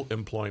dual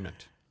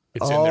employment.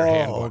 It's in their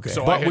handbook. Okay.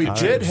 So But we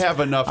did have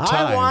enough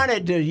time. I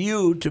wanted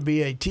you to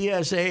be a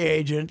TSA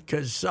agent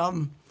because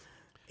some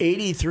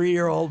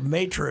 83-year-old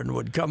matron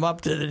would come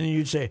up to it and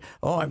you'd say,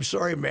 "Oh, I'm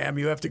sorry, ma'am,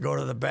 you have to go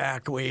to the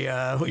back. We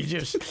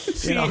just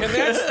See, and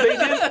that's they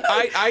didn't.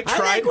 I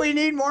tried. I think we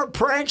need more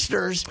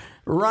pranksters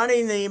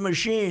running the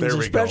machines, There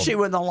we especially go.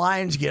 when the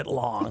lines get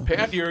long."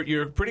 Pat,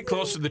 you're pretty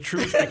close to the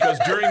truth because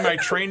during my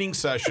training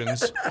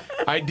sessions,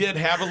 I did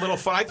have a little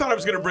fun. I thought I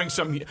was going to bring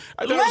some.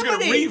 I thought I was going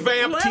to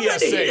revamp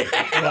TSA.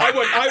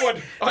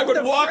 I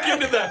would walk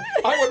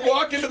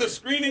into the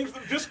screenings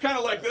just kind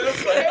of like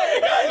this. Like, hey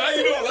guys, how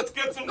you doing? Let's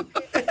get some.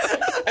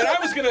 And I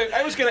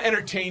was gonna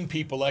entertain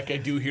people like I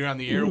do here on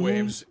the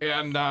airwaves.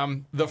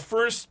 And the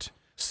first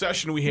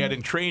session we had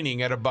in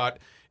training at about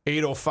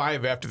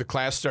 8:05 after the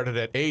class started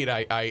at 8,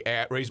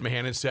 I raised my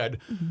hand and said,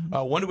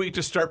 when do we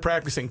just start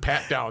practicing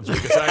pat downs?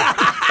 Because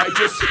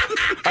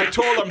I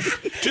told them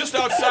just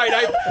outside,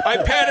 I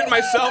patted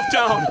myself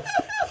down.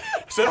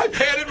 Said I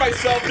patted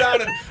myself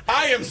down and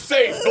I am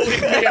safe.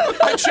 Believe me,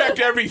 I checked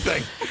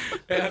everything.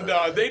 And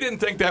they didn't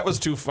think that was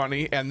too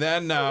funny. And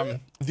then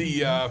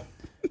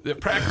the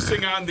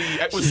practicing on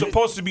it was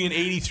supposed to be an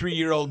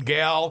 83-year-old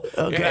gal.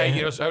 Okay.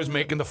 And I was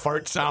making the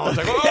fart sounds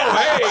like, "Oh,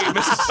 hey,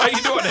 Mrs. How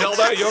you doing,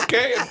 Hilda? You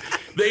okay?" And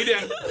they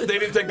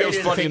didn't think that was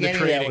funny in the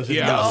training. They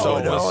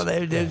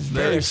did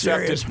very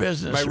serious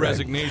business. My right?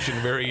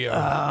 resignation very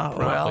Well,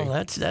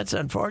 promptly. that's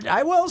unfortunate.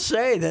 I will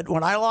say that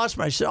when I lost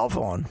my cell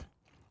phone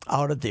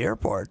out at the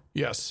airport,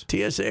 Yes.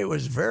 TSA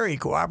was very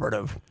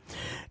cooperative.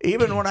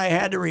 Even when I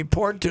had to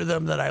report to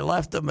them that I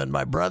left them and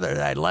I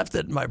left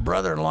it in my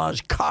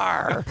brother-in-law's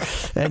car,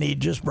 and he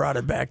just brought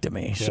it back to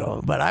me.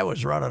 So, but I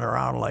was running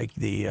around like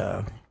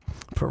the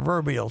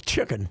proverbial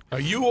chicken.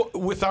 You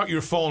without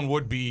your phone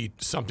would be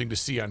something to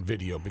see on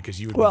video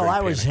because you would. Well, be very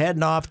I was panicked.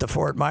 heading off to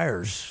Fort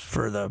Myers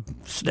for the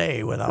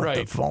stay without the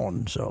Right.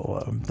 phone,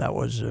 so that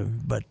was.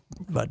 But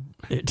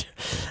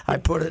I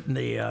put it in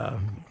the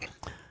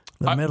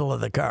middle of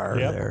the car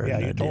there. Yeah,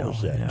 and you the told deal.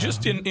 us that. Yeah.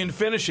 Just in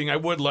finishing, I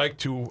would like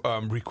to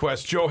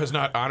request. Joe has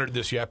not honored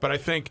this yet, but I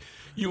think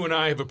you and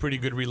I have a pretty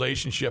good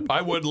relationship.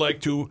 I would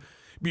like to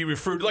be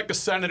referred like a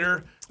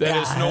senator that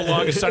is no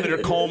longer Senator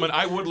Coleman.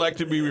 I would like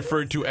to be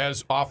referred to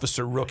as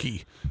Officer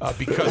Rookie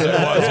because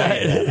I was.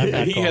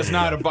 And he has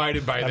not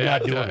abided by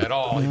that at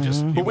all.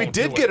 But we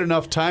did get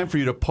enough time for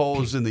you to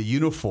pose in the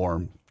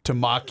uniform to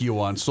mock you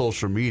on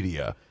social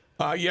media.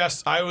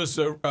 Yes, I was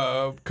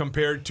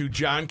compared to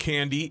John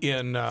Candy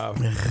in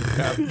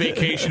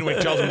Vacation when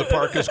he tells him the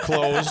park is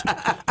closed.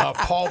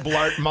 Paul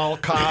Blart Mall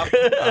Cop.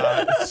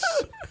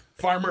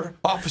 Farmer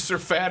Officer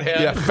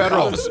Fathead. Yeah,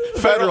 federal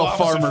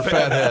farmer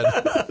fathead.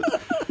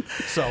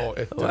 So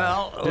it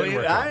Well, didn't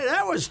work out.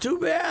 that was too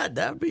bad.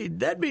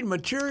 That'd be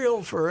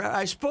material for.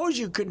 I suppose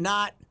you could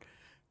not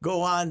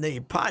go on the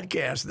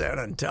podcast then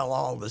and tell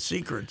all the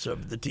secrets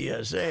of the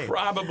TSA.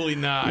 Probably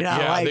not. You know,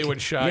 Yeah, like, they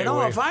would shy You know,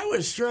 away. if I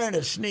was trying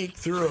to sneak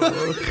through,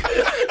 I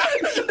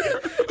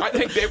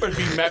think they would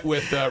be met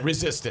with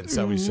resistance,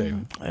 I would say.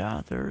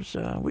 yeah, there's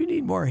we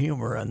need more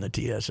humor on the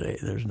TSA.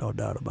 There's no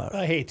doubt about it.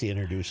 I hate to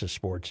introduce a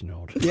sports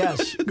note.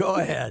 Yes, go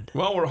ahead.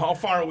 Well, how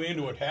far are we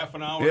into it? Half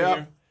an hour Yeah.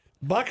 here?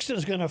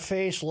 Buxton's going to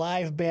face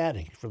live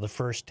batting for the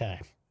first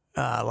time.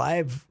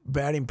 Live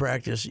batting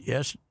practice,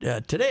 yes,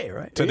 today,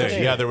 right?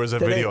 Today. Yeah, there was a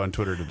Today. video on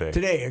Twitter today.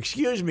 Today,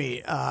 excuse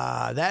me.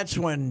 That's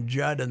when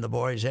Judd and the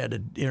boys had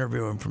to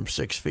interview him from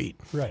 6 feet.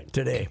 Right.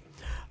 Today.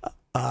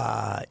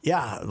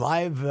 Yeah,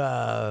 live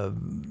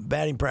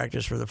batting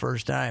practice for the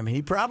first time.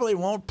 He probably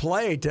won't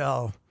play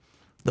till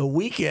the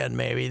weekend,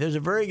 maybe. There's a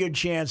very good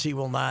chance he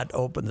will not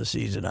open the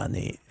season on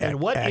the And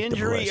what active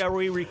injury list. are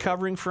we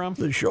recovering from?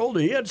 The shoulder.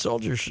 He had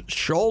shoulder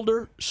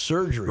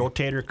surgery.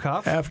 Rotator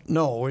cuff?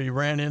 No, he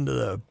ran into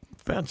the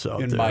fence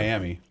out In there.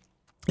 Miami.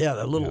 Yeah,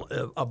 the little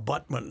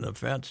abutment in the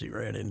fence he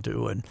ran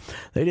into, and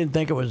they didn't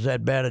think it was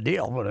that bad a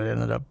deal, but it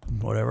ended up,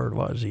 whatever it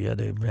was, he had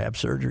to have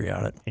surgery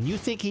on it. And you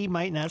think he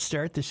might not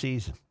start the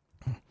season?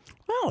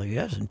 Well, he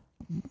hasn't.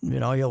 You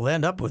know, he'll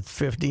end up with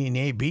 15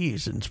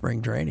 ABs in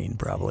spring training,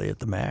 probably at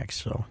the max.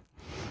 So,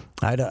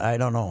 I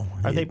don't know.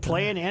 Are they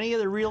playing any of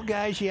the real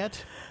guys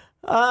yet?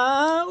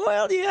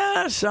 Well,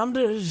 yeah, some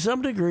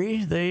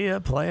degree. They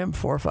play him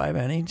 4 or 5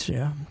 innings.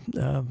 Yeah,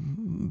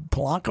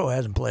 Polanco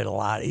hasn't played a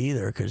lot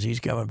either because he's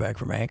coming back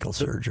from ankle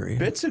surgery.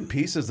 Bits and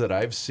pieces that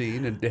I've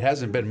seen, and it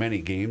hasn't been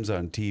many games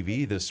on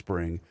TV this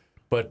spring,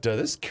 but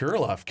this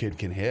Kirilloff kid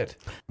can hit.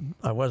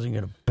 I wasn't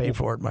going to pay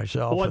for it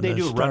myself. What'd they in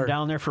the do? Run start.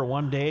 down there for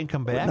one day and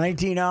come back?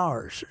 19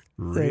 hours.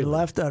 They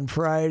left on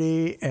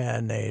Friday,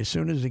 and as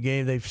soon as the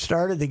game, they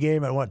started the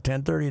game at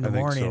 10:30 in the I think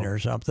morning so. or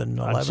something,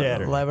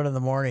 Saturday. 11 in the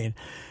morning,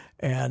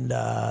 and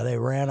they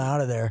ran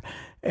out of there.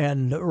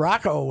 And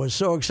Rocco was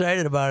so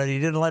excited about it, he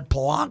didn't let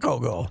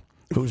Polanco go,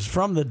 who's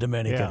from the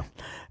Dominican.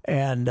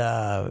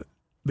 And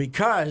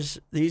because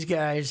these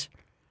guys,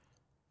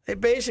 they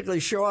basically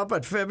show up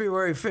at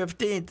February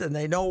 15th, and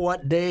they know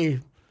what day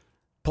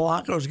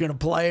Polanco's going to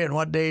play and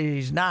what day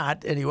he's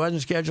not, and he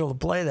wasn't scheduled to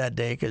play that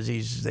day because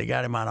they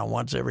got him on a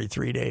once every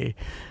 3-day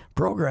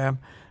program.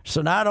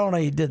 So not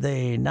only did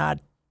they not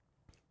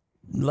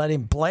let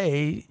him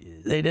play,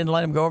 they didn't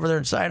let him go over there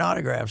and sign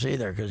autographs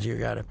either because you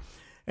got to.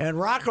 And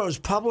Rocco's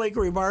public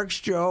remarks,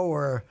 Joe,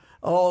 were,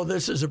 "Oh,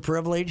 this is a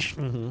privilege."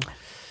 Mm-hmm.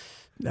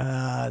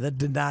 That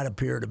did not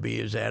appear to be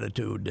his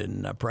attitude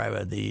in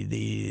private.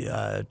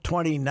 The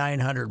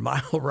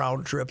 2,900-mile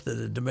round trip to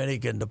the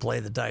Dominican to play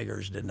the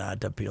Tigers did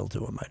not appeal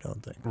to him, I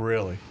don't think.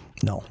 Really?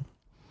 No.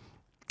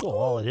 Well,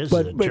 all it is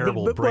a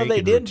terrible break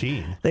in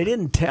routine. They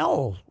didn't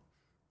tell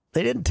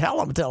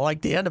him until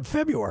like the end of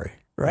February,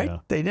 right? Yeah.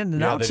 They didn't Yeah,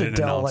 announce they it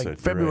didn't until announce like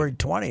it, February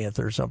 20th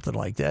or something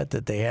like that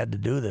they had to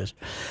do this.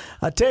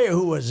 I'll tell you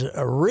who was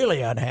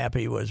really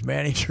unhappy was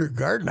manager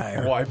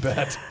Gardenhire. Oh, I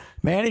bet.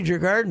 Manager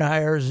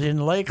Gardenhire is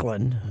in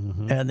Lakeland,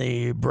 and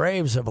the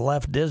Braves have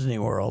left Disney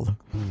World.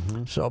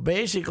 So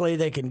basically,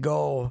 they can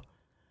go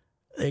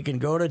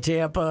to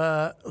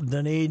Tampa,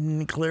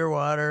 Dunedin,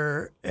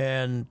 Clearwater,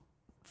 and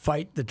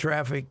fight the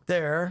traffic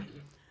there,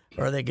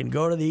 or they can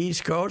go to the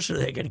East Coast, or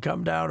they can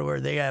come down to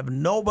where they have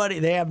nobody.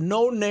 They have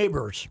no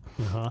neighbors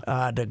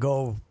to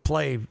go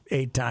play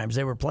 8 times.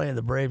 They were playing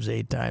the Braves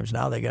 8 times.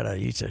 Now they got to.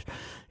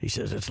 He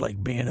says it's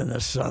like being in the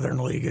Southern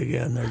League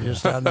again. They're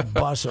just on the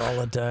bus all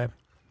the time.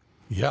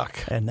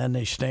 Yuck. And then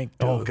they stink,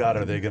 too. Oh, God,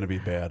 are they going to be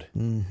bad?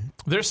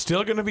 They're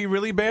still going to be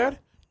really bad?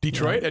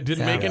 Detroit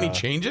didn't make any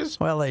changes?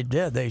 Well, they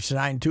did. They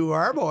signed 2 of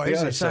our boys.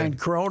 Yeah, they signed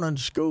Crone and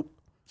Scope.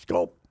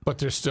 But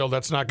that's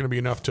not going to be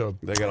enough to.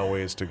 They got a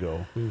ways to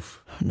go.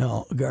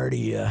 No,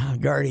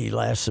 Gardy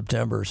last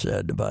September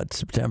said about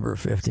September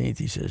 15th.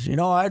 He says,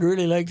 I'd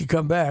really like to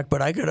come back,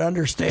 but I could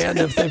understand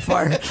if they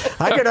fired.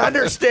 I could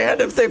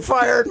understand if they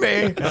fired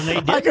me. And they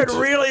didn't. I could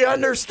really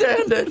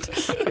understand it.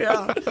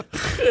 Yeah,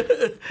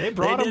 They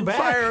brought they him didn't back.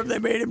 fire him. They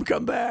made him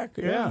come back.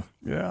 Yeah.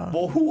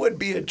 Well, who would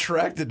be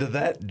attracted to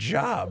that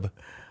job?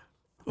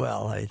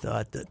 Well, I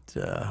thought that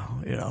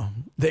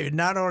they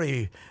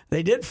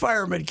did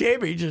fire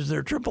McCabe as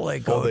their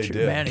AAA Oh, they coach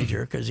did.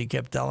 manager because he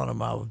kept telling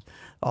them how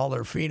all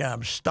their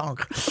phenoms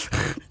stunk.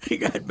 He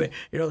got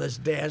this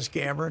Daz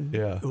Cameron,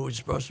 Yeah. who was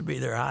supposed to be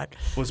their hot.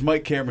 Was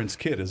Mike Cameron's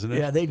kid, isn't it?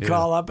 Yeah, they'd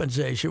call up and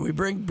say, "Should we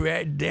bring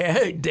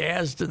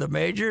Daz to the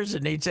majors?"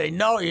 And he'd say,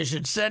 "No, you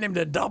should send him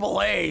to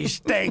AA. He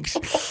stinks."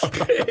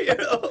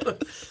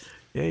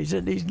 Yeah, he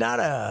said he's not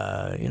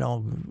a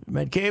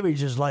McCabe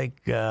is like.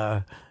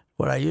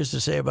 What I used to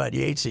say about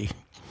Yatesy.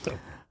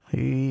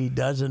 He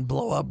doesn't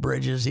blow up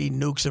bridges. He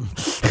nukes them.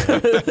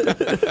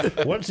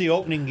 When's the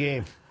opening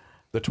game?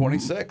 The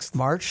 26th.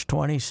 March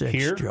 26th,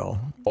 Here? Joe.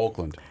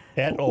 Oakland.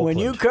 At Oakland. When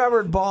you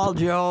covered ball,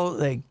 Joe,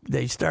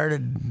 they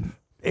started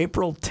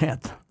April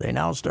 10th. They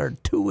now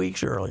start 2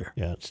 weeks earlier.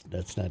 Yeah,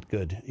 that's not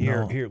good.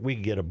 Here we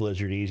could get a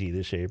blizzard easy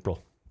this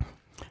April.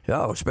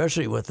 Yeah,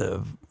 especially with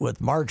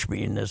March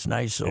being this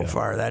nice so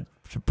far, that's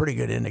a pretty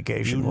good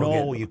indication.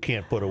 You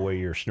can't put away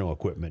your snow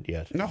equipment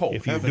yet. No,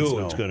 if you heavens do,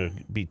 no. it's going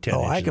to be 10 Oh,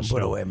 inches I can of put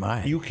snow. away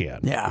mine. You can.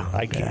 Yeah,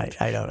 I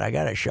can't. I don't. I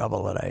got a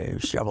shovel that I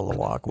shovel the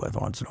walk with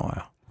once in a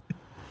while.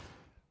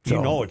 You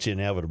know it's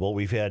inevitable.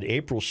 We've had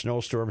April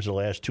snowstorms the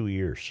last 2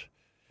 years.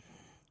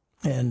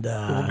 And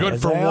we're good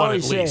as for I one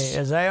always at least. say,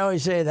 as I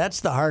always say,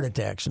 that's the heart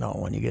attack snow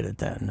when you get it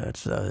then.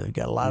 It's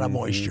got a lot of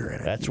moisture in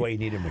it. That's why you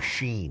need a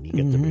machine. You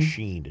get the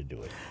machine to do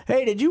it.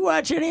 Hey, did you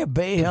watch any of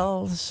Bay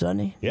Hill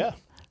Sunday? Yeah.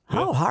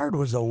 How hard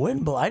was the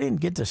wind blow? I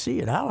didn't get to see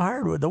it. How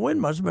hard was the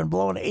wind? Must have been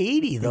blowing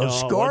 80. Those No, it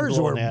wasn't scores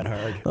blowing were that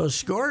hard. Those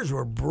scores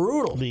were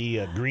brutal.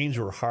 The greens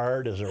were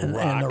hard as a and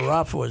rock. the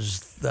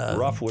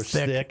rough was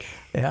thick.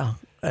 Yeah.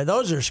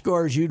 Those are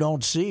scores you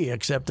don't see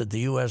except at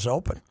the U.S.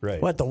 Open.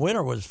 Right. What, the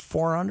winner was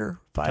 4 under?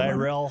 5 under?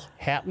 Tyrell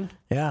Hatton.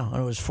 Yeah,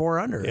 and it was 4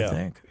 under, I Yeah.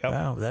 think. Yep.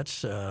 Wow,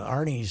 that's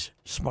Arnie's.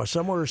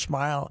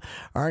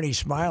 Arnie's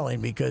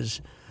smiling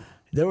because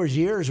there was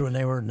years when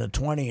they were in the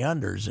 20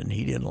 unders and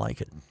he didn't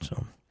like it.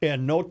 So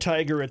And no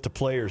Tiger at the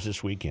Players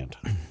this weekend.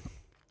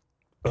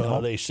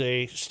 They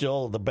say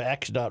still the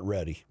back's not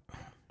ready.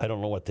 I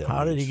don't know what that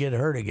how means. did he get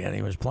hurt again?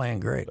 He was playing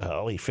great.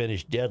 Well, he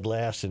finished dead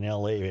last in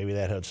L.A. Maybe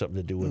that had something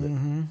to do with it.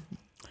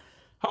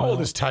 How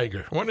old is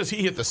Tiger? When does he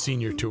hit the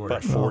senior tour?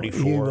 About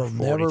 44, He will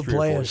never 43 or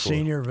play a 44.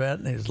 senior event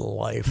in his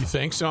life. You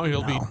think so?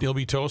 He'll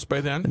be toast by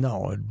then?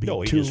 No, it'd be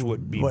No, he too, just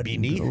would be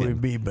beneath it him. would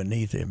be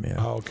beneath him, yeah.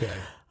 Oh, okay.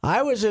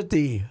 I was at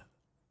the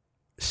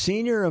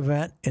senior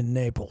event in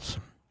Naples.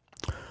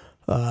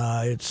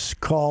 It's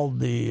called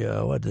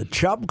the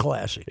Chubb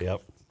Classic.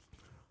 Yep.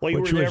 Well, you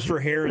were which there was- for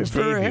Heron's for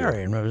debut.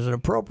 Heron. It was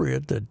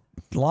appropriate that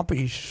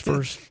Lumpy's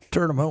first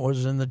tournament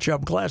was in the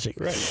Chubb Classic.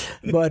 Right.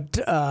 But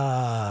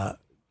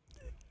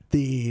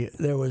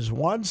there was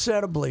one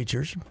set of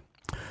bleachers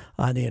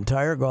on the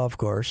entire golf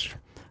course.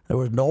 There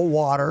was no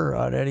water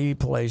on any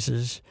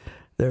places.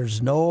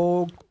 There's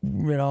no,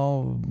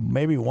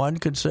 maybe one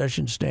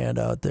concession stand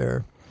out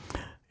there.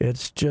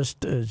 It's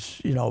just,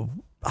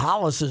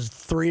 Hollis's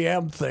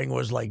 3M thing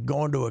was like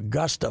going to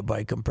Augusta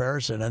by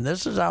comparison. And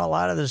this is how a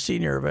lot of the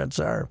senior events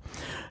are.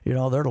 They're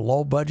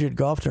low-budget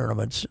golf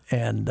tournaments.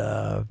 And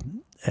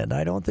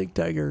I don't think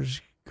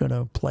Tiger's going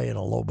to play in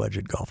a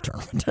low-budget golf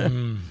tournament.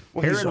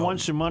 Heron won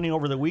some money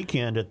over the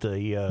weekend at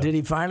the. Did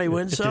he finally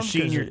win at some? the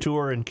senior 'Cause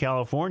tour in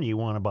California? He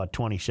won about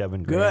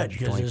 27 Good, grand.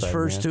 because his 25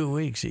 first grand. 2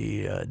 weeks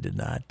he did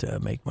not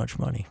make much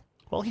money.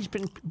 Well, he's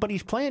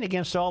playing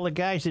against all the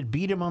guys that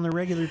beat him on the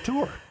regular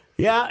tour.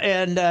 Yeah,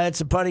 and it's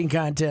a putting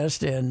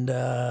contest, and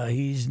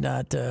he's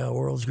not the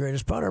world's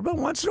greatest putter, but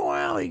once in a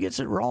while he gets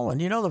it rolling.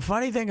 The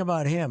funny thing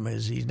about him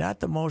is he's not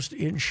the most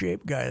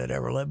in-shape guy that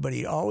ever lived, but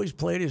he always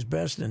played his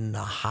best in the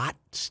hot,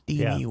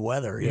 steamy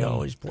weather. He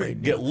always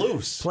played Get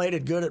loose. Played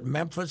it good at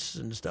Memphis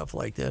and stuff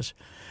like this.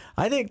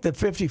 I think the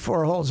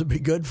 54 holes would be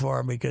good for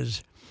him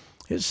because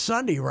his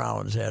Sunday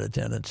rounds had a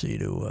tendency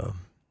to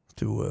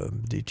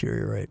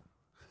deteriorate.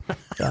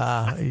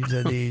 He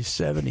said these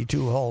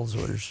 72 holes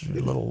was a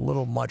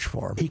little much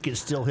for him. He can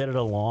still hit it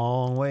a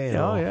long way,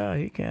 though. Oh yeah,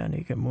 he can.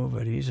 He can move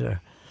it.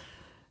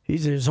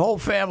 His whole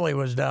family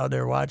was down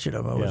there watching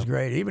him. It was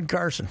great. Even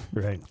Carson.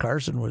 Right.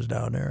 Carson was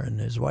down there, and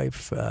his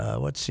wife.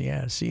 What's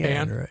Cian?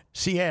 Ann? Right?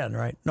 Cian,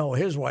 right? No,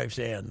 his wife's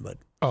Ann, but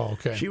Oh,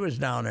 okay. she was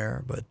down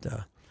there. But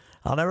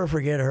I'll never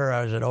forget her.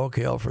 I was at Oak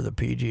Hill for the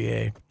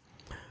PGA,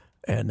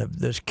 and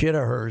this kid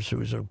of hers,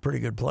 who's a pretty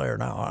good player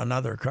now,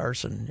 another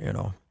Carson.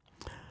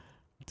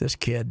 This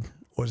kid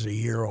was a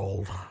year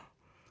old,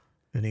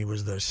 and he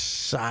was the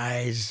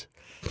size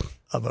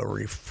of a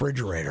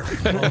refrigerator.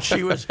 And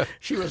she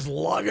was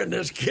lugging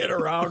this kid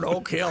around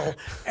Oak Hill,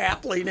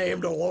 aptly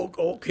named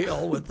Oak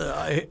Hill, with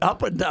the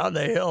up and down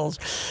the hills.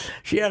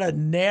 She had a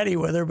nanny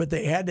with her, but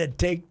they had to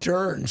take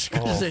turns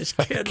because this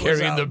kid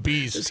carrying the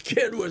beast. This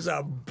kid was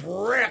a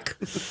brick.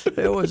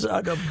 It was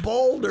a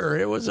boulder.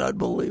 It was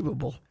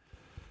unbelievable.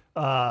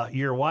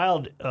 Your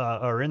Wild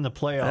are in the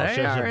playoffs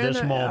They as are of in this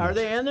there. moment. Are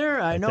they in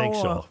there? I know think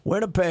so.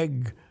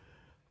 Winnipeg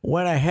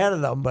went ahead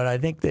of them, but I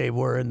think they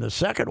were in the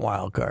second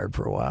wild card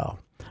for a while.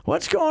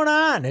 What's going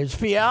on? Is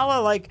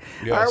Fiala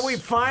Yes. Are we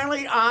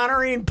finally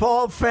honoring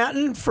Paul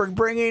Fenton for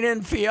bringing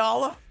in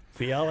Fiala?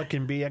 Fiala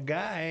can be a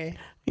guy.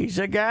 He's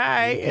a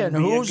guy, can and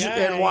be a who's guy.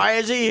 and why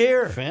is he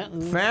here?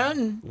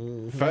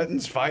 Fenton.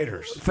 Fenton's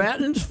fighters.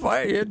 Fenton's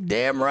fight. You're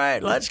damn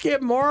right. Let's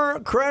give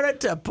more credit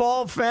to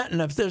Paul Fenton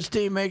if this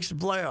team makes the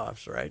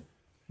playoffs, right?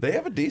 They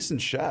have a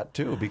decent shot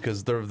too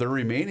because their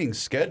remaining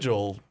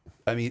schedule.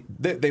 I mean,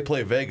 they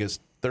play Vegas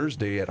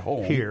Thursday at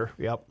home Here,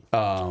 yep.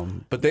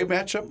 but they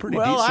match up pretty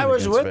Well, decent. I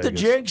was against with the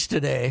Vegas. Jinx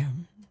today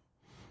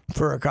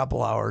for a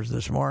couple hours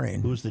this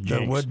morning. Who's the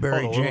Jinx? Woodbury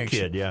Oh, the little Jinx.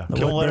 kid, yeah. The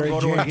Don't let him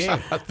Woodbury go to a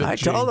Jinx. game. I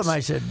told him, I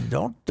said,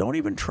 don't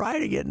even try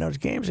to get in those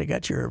games. They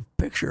got your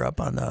picture up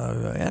on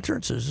the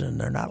entrances, and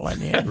they're not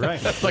letting you in.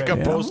 Right. Like a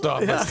post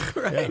office.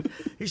 Yeah, right.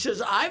 He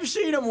says, I've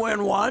seen him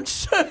win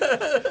once.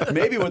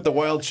 Maybe what the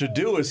Wild should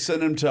do is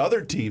send him to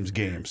other teams'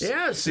 games.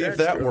 Yes, see if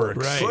that's that works.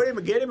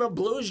 Right. Get him a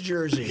Blues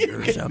jersey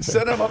or something.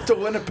 Send him up to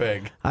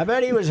Winnipeg. I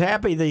bet he was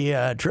happy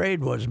the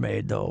trade was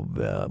made, though.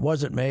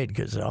 Wasn't made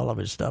because all of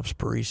his stuff's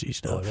Parisi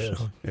stuff.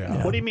 So,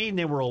 Yeah. What do you mean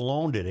they were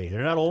alone today?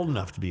 They're not old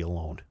enough to be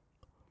alone.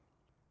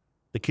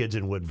 The kids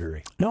in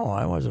Woodbury. No,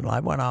 I wasn't.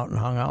 I went out and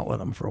hung out with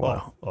them for a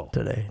while Oh.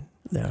 today.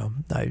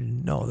 I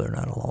know they're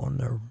not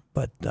alone.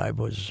 But I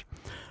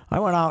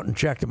went out and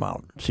checked them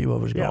out, see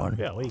what was going.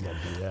 Yeah, well, you got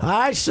to do that.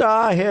 I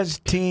saw his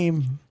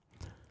team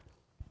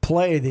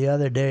play the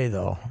other day,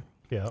 though,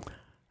 Yeah.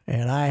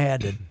 and I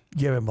had to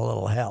give him a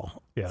little hell.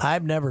 Yeah.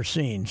 I've never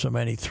seen so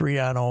many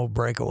 3-0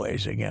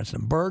 breakaways against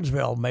them.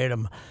 Burnsville made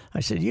them. I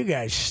said, "You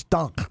guys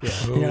stunk.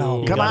 You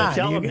know, come gotta on.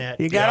 tell them that.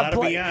 You You gotta gotta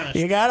play. be honest.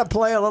 You gotta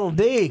play a little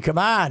D. Come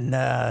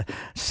on.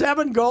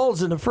 7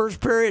 goals in the first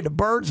period to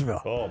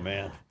Burnsville. Oh,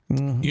 man.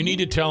 You need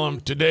to tell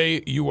him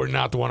today you were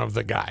not one of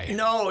the guy.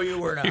 No, you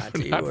were not.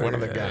 You're not one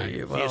of the guys.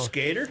 Is he a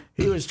skater?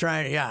 He was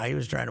trying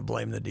to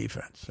blame the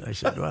defense. I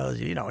said, well,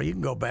 you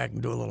can go back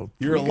and do a little.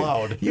 You're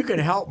allowed. You can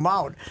help him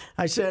out.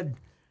 I said,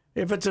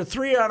 if it's a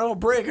 3-0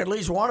 break, at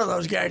least one of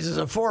those guys is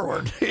a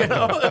forward. You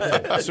know.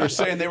 So they're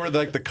saying they were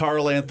like the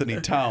Carl Anthony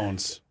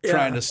Towns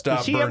trying to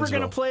stop Is he ever Burnsville.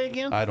 going to play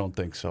again? I don't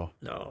think so.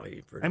 No,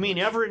 I mean,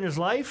 ever in his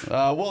life?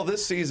 Well,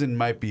 this season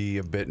might be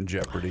a bit in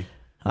jeopardy.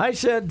 I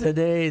said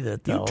today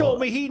that You told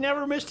me he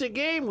never missed a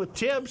game with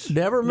Tibbs.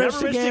 Never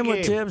missed a game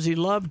with Tibbs. He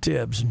loved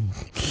Tibbs.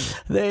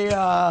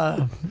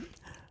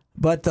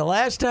 But the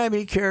last time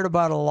he cared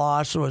about a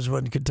loss was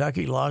when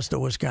Kentucky lost to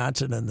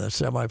Wisconsin in the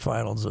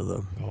semifinals of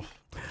the.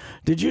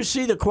 Did you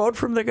see the quote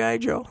from the guy,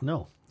 Joe?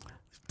 No.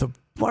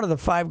 One of the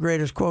 5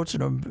 greatest quotes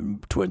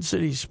in Twin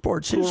Cities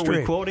sports Who history. are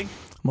we quoting?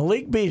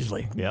 Malik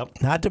Beasley.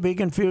 Yep. Not to be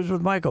confused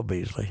with Michael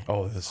Beasley.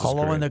 Oh, this is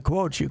Although great. in the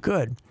quotes you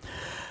could.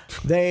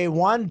 They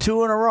won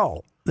 2 in a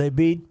row. They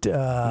beat New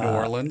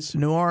Orleans.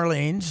 New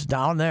Orleans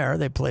down there.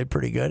 They played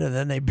pretty good, and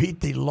then they beat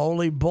the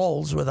lowly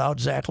Bulls without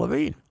Zach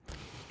LaVine.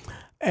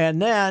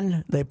 And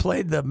then they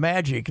played the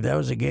Magic. That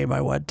was a game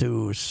I went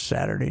to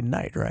Saturday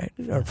night, right?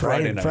 Or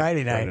Friday night.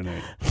 Friday night.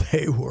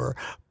 They were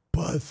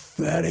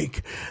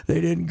pathetic. They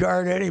didn't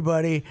guard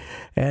anybody.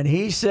 And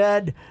he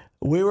said,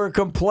 we were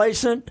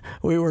complacent.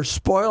 We were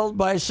spoiled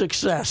by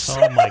success.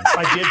 Oh, my.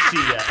 I did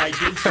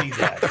see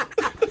that.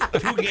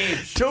 2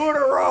 games. 2 in a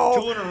row.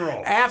 2 in a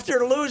row.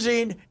 After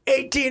losing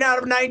 18 out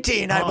of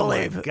 19, I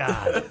believe. Oh, my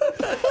God.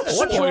 What's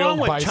Spoiled wrong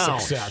by with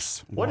Towns?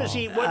 success. What is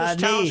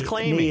Towns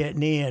claiming?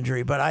 Knee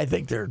injury, but I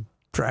think they're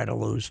trying to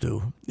lose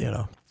too. You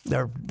know,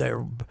 they're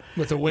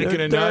With a wink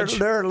and a they're- nudge.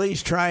 They're at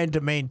least trying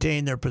to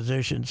maintain their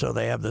position, so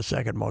they have the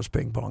second most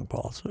ping pong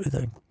balls. I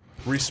think.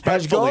 Has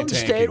Respectfully Golden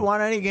tanking. State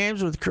won any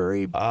games with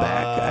Curry back?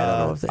 I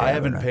don't know if they I have or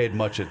haven't not. paid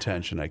much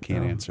attention. I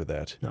can't answer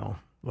that. No.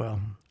 Well,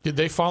 Did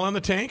they fall in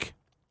the tank?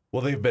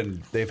 Well,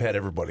 they've had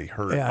everybody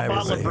hurt. yeah.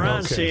 About everybody- LeBron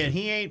Okay. saying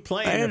he ain't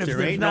playing And if there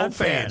there's ain't not no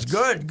fans.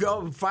 Good.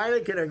 Go.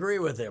 Finally, can agree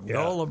with him.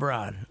 Go,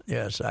 LeBron.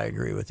 Yes, I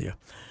agree with you.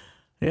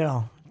 You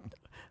know,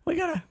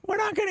 we're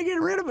not gonna get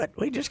rid of it.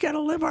 We just gotta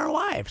live our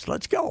lives.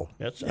 Let's go.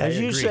 I As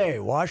you agree. say,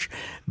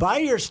 buy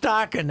your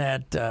stock in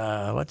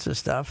that. What's the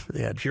stuff?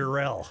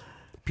 Purell.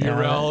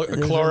 Purell, There's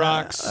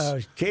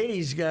Clorox,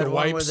 Katie's got the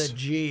one wipes. with a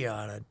G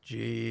on it.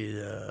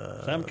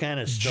 Some kind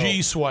of soap.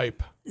 G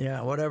swipe.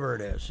 Yeah, whatever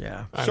it is.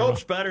 Yeah,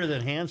 Soap's better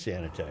than hand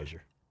sanitizer.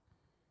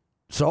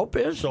 soap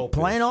is Soap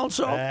plain is. old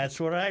soap. That's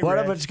what I What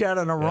read. if it's got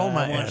an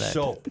aroma I in want it?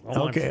 soap. I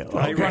want- Okay.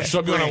 Irish okay. So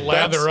I'm going to Spring.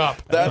 lather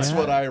up. That's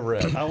what I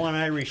read. I want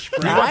Irish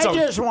Spring. I some-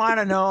 just want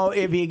to know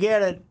if you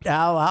get it,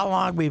 how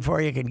long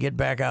before you can get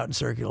back out in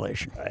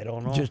circulation? I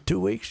don't know. Just 2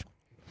 weeks?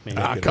 Maybe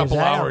A I could- couple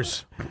I don't-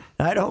 hours.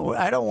 I don't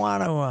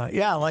want to.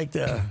 Yeah, like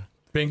the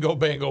Bingo,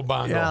 bango,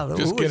 bongo. yeah.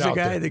 Just Who get was the out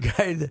guy? there. The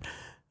guy that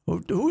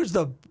who's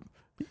the.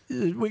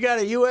 We got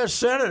a U.S.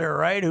 senator,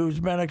 right, who's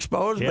been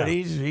exposed, Yeah. but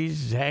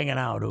he's hanging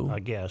out. I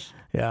guess.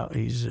 Yeah,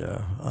 he's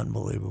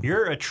unbelievable.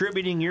 You're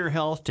attributing your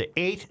health to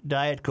 8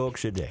 Diet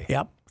Cokes a day.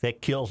 Yep,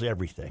 That kills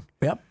everything,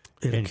 yep.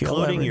 It'll kill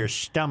including everything. your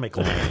stomach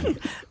lining.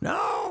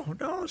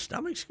 No,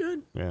 stomach's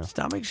good. Yeah.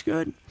 Stomach's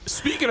good.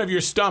 Speaking of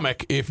your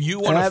stomach, if you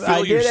want And to fill I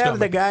your did have stomach,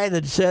 the guy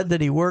that said that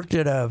he worked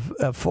at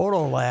a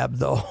photo lab,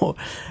 though,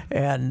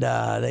 and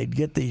they'd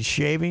get these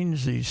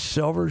shavings, these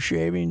silver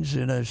shavings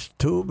in a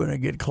tube, and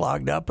it'd get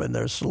clogged up, and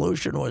their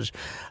solution was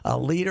a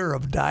liter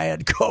of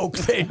Diet Coke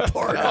they'd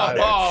pour it on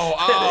it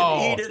Oh,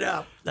 and it'd eat it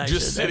up. I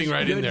Just said, sitting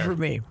 "That's right in good there." for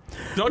me.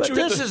 Don't But you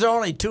hit this the- is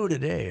only 2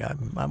 today.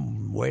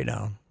 I'm way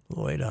down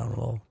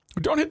low.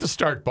 Don't hit the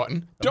start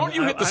button. Don't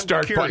you hit the I'm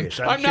start curious.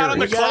 button. I'm I'm not on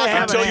the curious. We gotta clock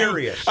have until an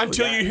you ad.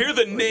 until you hear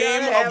the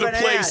name gotta of the have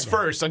an place ad.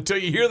 first. Until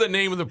you hear the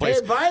name of the place.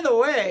 Hey, by the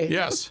way,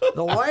 Yes.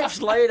 the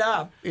wife's laid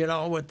up,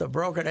 with the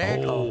broken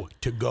ankle. Oh,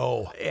 to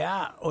go.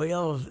 Yeah, I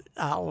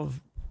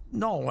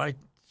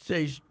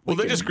say. Well,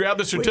 then just grab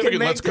the certificate and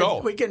let's go.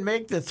 We can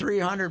make the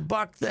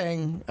 $300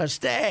 thing a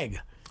stag.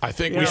 I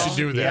think we should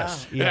do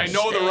this. Yeah. And I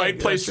know the right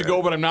place to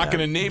go, but I'm not going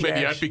to name it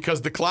Yes. yet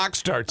because the clock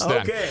starts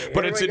then. Okay,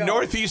 But here it's we in go.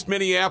 Northeast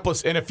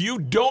Minneapolis. And if you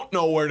don't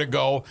know where to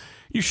go,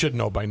 you should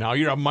know by now.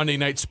 You're a Monday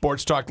Night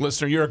Sports Talk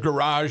listener. You're a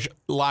Garage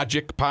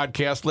Logic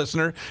podcast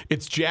listener.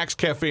 It's Jack's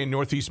Cafe in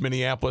Northeast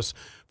Minneapolis.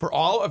 For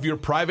all of your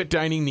private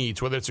dining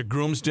needs, whether it's a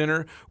groom's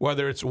dinner,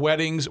 whether it's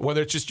weddings,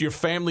 whether it's just your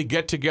family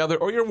get-together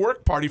or your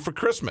work party for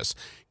Christmas,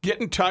 get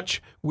in touch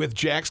with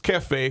Jack's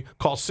Cafe.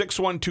 Call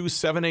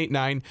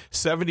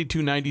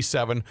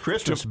 612-789-7297.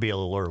 Christmas would be a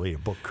little early to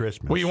book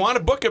Christmas. Well, you want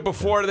to book it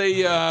before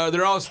they're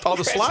all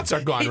the slots are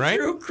gone, right?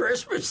 Through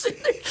Christmas.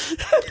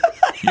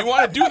 You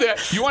want to do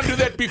that. You want to do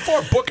that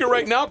before. Book it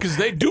right now because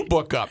they do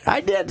book up.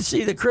 I did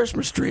see the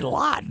Christmas tree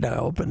lot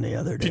open the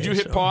other day. Did you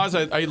hit so- pause?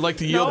 I'd like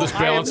to yield No, this I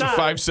have balance in not.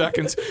 5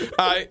 seconds.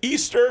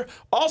 Easter,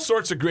 all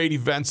sorts of great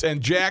events,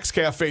 and Jack's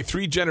Cafe,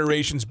 3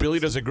 generations. Billy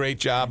does a great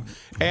job,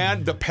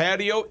 and the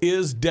patio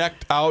is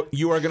decked out.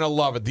 You are going to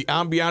love it. The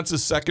ambiance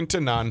is second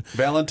to none.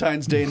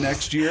 Valentine's Day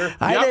next year.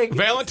 I think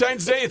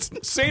Valentine's Day. It's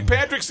St.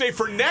 Patrick's Day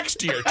for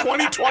next year,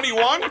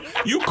 2021.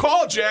 You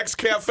call Jack's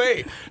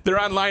Cafe.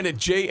 They're online at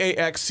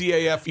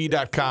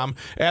jaxcafe.com.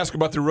 Ask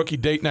about the rookie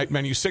date night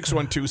menu,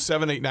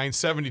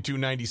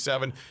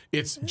 612-789-7297.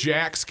 It's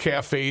Jack's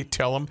Cafe.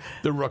 Tell them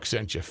the Rook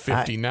sent you.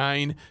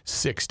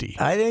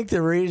 $59.60. I think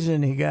the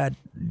reason he got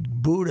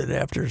booted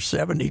after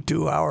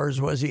 72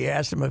 hours was he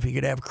asked him if he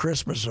could have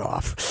Christmas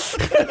off.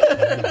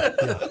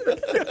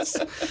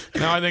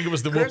 No, I think it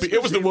was the whoopee.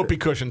 It was the whoopee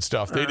cushion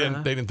stuff. They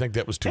didn't think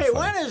that was too Hey,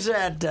 funny. when is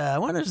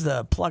that? When is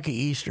the plucky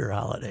Easter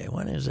holiday?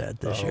 When is that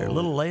this year? A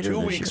little later. 2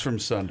 this weeks year? from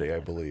Sunday, I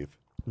believe.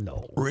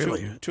 No.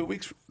 Really? 2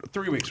 weeks,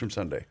 3 weeks from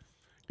Sunday.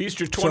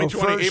 Easter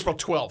 2020, first- April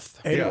 12th,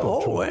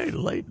 Oh, wait,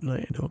 late.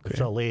 Okay, It's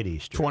a late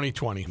Easter.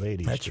 2020.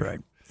 Late Easter. that's right.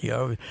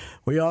 Yeah,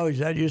 we always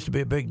that used to be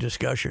a big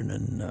discussion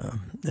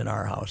in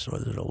our house.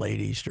 Was it a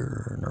late Easter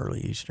or an early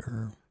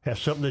Easter? Has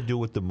something to do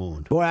with the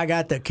moon. Boy, I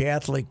got the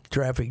Catholic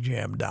traffic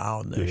jam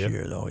down this you?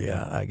 year, though.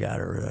 Yeah, I got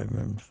her.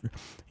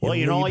 Well,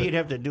 leave all it- you'd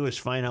have to do is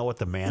find out what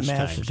the mass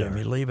Mass times time. are.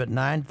 You leave at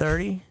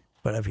 9:30,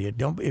 but if you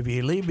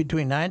leave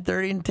between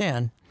 9:30 and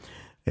 10,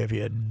 if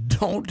you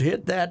don't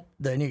hit that,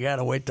 then you got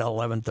to wait till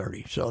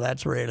 11:30. So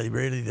that's really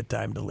the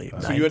time to leave.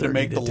 So you had to 9:30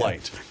 make the 10.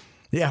 light.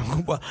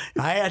 Yeah, well,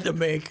 I had to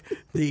make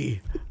the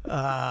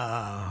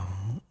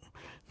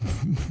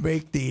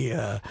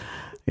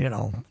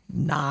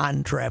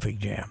non-traffic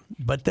jam.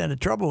 But then the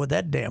trouble with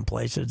that damn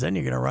place is then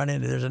you're going to run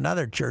into there's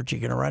another church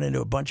you're going to run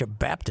into a bunch of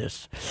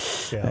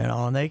Baptists,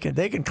 and they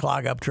can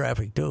clog up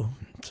traffic too.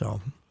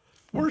 So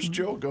Where's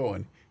Joe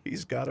going?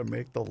 He's got to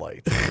make the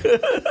light.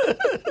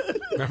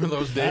 Remember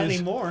those days? Not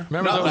anymore.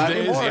 Remember No, those not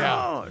days? anymore.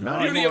 Yeah. No,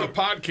 Beauty of a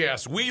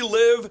podcast. We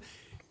live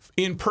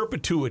in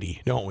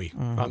perpetuity, don't we,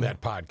 on that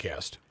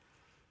podcast?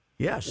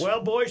 yes.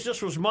 Well, boys,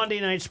 this was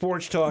Monday Night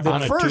Sports Talk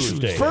on a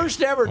Tuesday.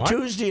 First ever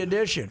Tuesday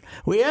edition.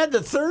 We had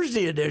the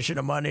Thursday edition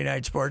of Monday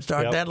Night Sports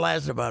Talk. Yep. That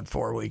lasted about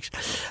 4 weeks,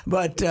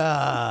 but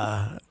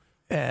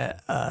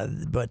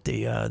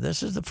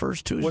this is the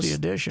first Tuesday Was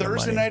edition. of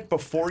Thursday Monday. night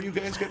before you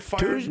guys get fired?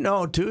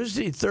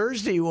 Tuesday.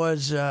 Thursday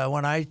was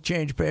when I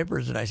changed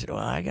papers, and I said, "Well,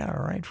 I got to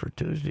write for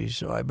Tuesday,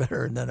 so I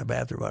better." And then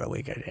after about a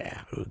week, I said,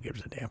 "Yeah, who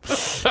gives a damn?"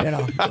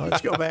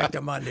 Let's go back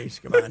to Mondays.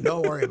 Come on,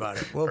 don't worry about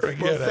it. We'll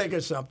think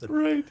of something.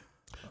 Right.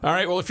 All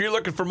right. Well, if you're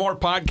looking for more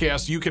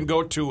podcasts, you can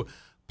go to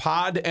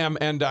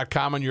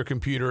podmn.com on your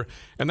computer,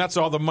 and that's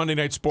all the Monday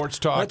Night Sports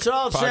Talk. Let's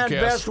all send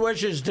podcasts. best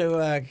wishes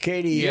to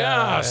Katie,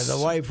 Yes. the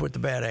wife with the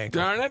bad ankle.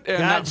 Darn it. And,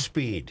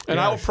 Godspeed. and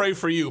I'll pray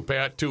for you,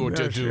 Pat, too, Yeah,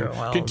 to sure.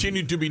 Well,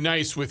 continue to be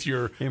nice with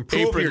your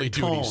Improve apronly your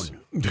duties. tone.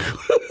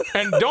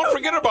 And don't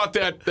forget about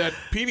that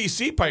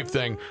PVC pipe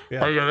thing.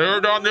 Are you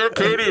there down there,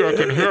 Katie? I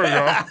can hear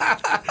you.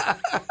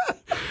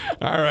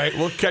 All right.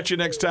 We'll catch you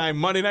next time.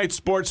 Monday Night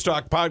Sports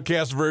Talk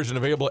podcast version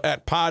available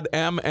at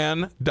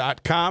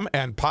podmn.com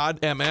and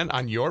PodMN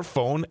on your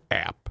phone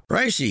app.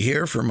 Ricey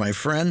here for my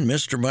friend,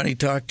 Mr. Money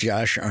Talk,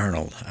 Josh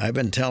Arnold. I've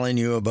been telling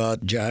you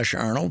about Josh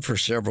Arnold for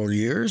several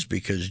years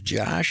because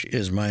Josh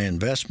is my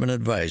investment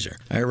advisor.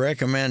 I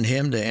recommend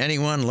him to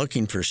anyone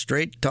looking for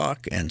straight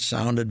talk and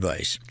sound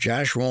advice.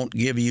 Josh won't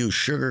give you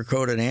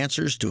sugar-coated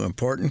answers to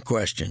important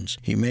questions.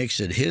 He makes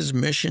it his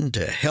mission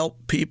to help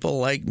people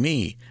like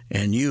me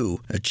and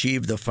you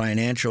achieve the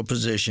financial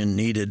position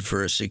needed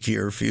for a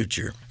secure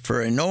future.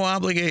 For a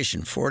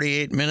no-obligation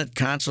 48-minute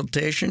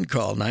consultation,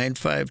 call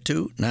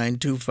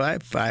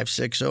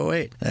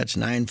 952-925-5608. That's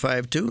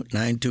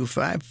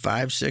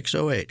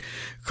 952-925-5608.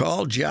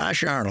 Call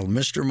Josh Arnold,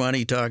 Mr.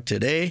 Money Talk,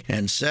 today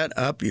and set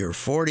up your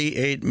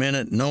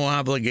 48-minute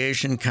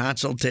no-obligation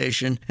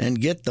consultation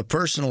and get the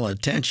personal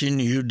attention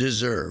you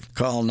deserve.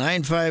 Call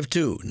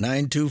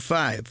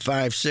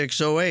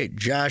 952-925-5608.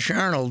 Josh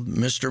Arnold,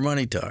 Mr.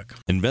 Money Talk.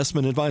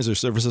 Investment advisor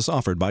services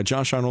offered by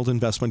Josh Arnold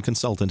Investment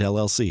Consultant,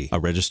 LLC, a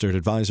registered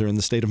advisor in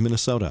the state of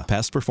Minnesota.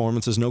 Past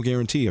performance is no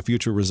guarantee of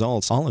future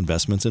results. All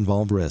investments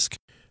involve risk.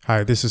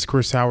 Hi, this is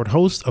Chris Howard,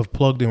 host of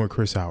Plugged In with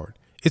Chris Howard.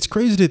 It's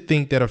crazy to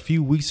think that a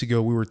few weeks ago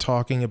we were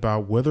talking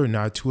about whether or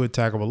not Tua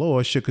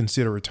Tagovailoa should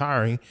consider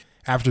retiring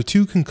After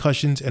 2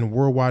 concussions and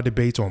worldwide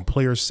debates on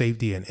player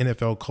safety and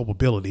NFL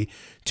culpability,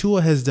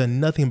 Tua has done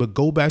nothing but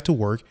go back to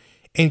work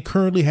and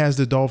currently has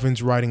the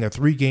Dolphins riding a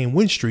 3-game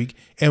win streak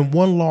and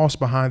 1 loss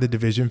behind the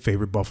division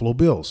favorite Buffalo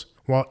Bills.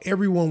 While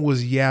everyone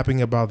was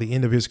yapping about the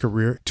end of his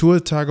career, Tua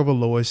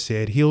Tagovailoa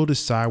said he'll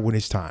decide when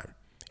it's time.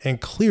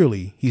 And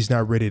clearly, he's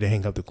not ready to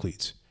hang up the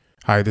cleats.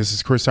 Hi, this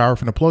is Chris Howard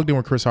from the Plugged In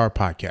with Chris Howard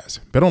podcast.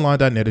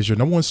 BetOnline.net is your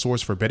 #1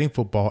 source for betting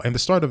football and the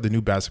start of the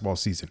new basketball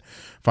season.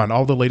 Find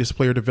all the latest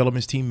player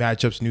developments, team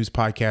matchups, news,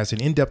 podcasts,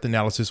 and in-depth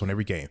analysis on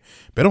every game.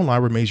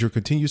 BetOnline remains your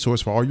continued source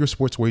for all your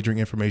sports wagering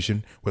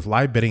information with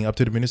live betting,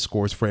 up-to-the-minute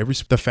scores for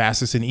the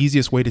fastest and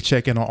easiest way to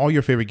check in on all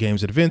your favorite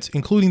games and events,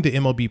 including the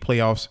MLB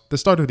playoffs, the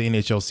start of the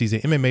NHL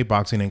season, MMA,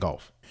 boxing, and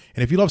golf.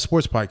 And if you love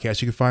sports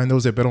podcasts, you can find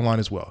those at BetOnline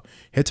as well.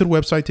 Head to the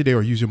website today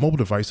or use your mobile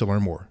device to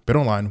learn more.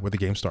 BetOnline, where the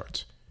game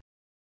starts.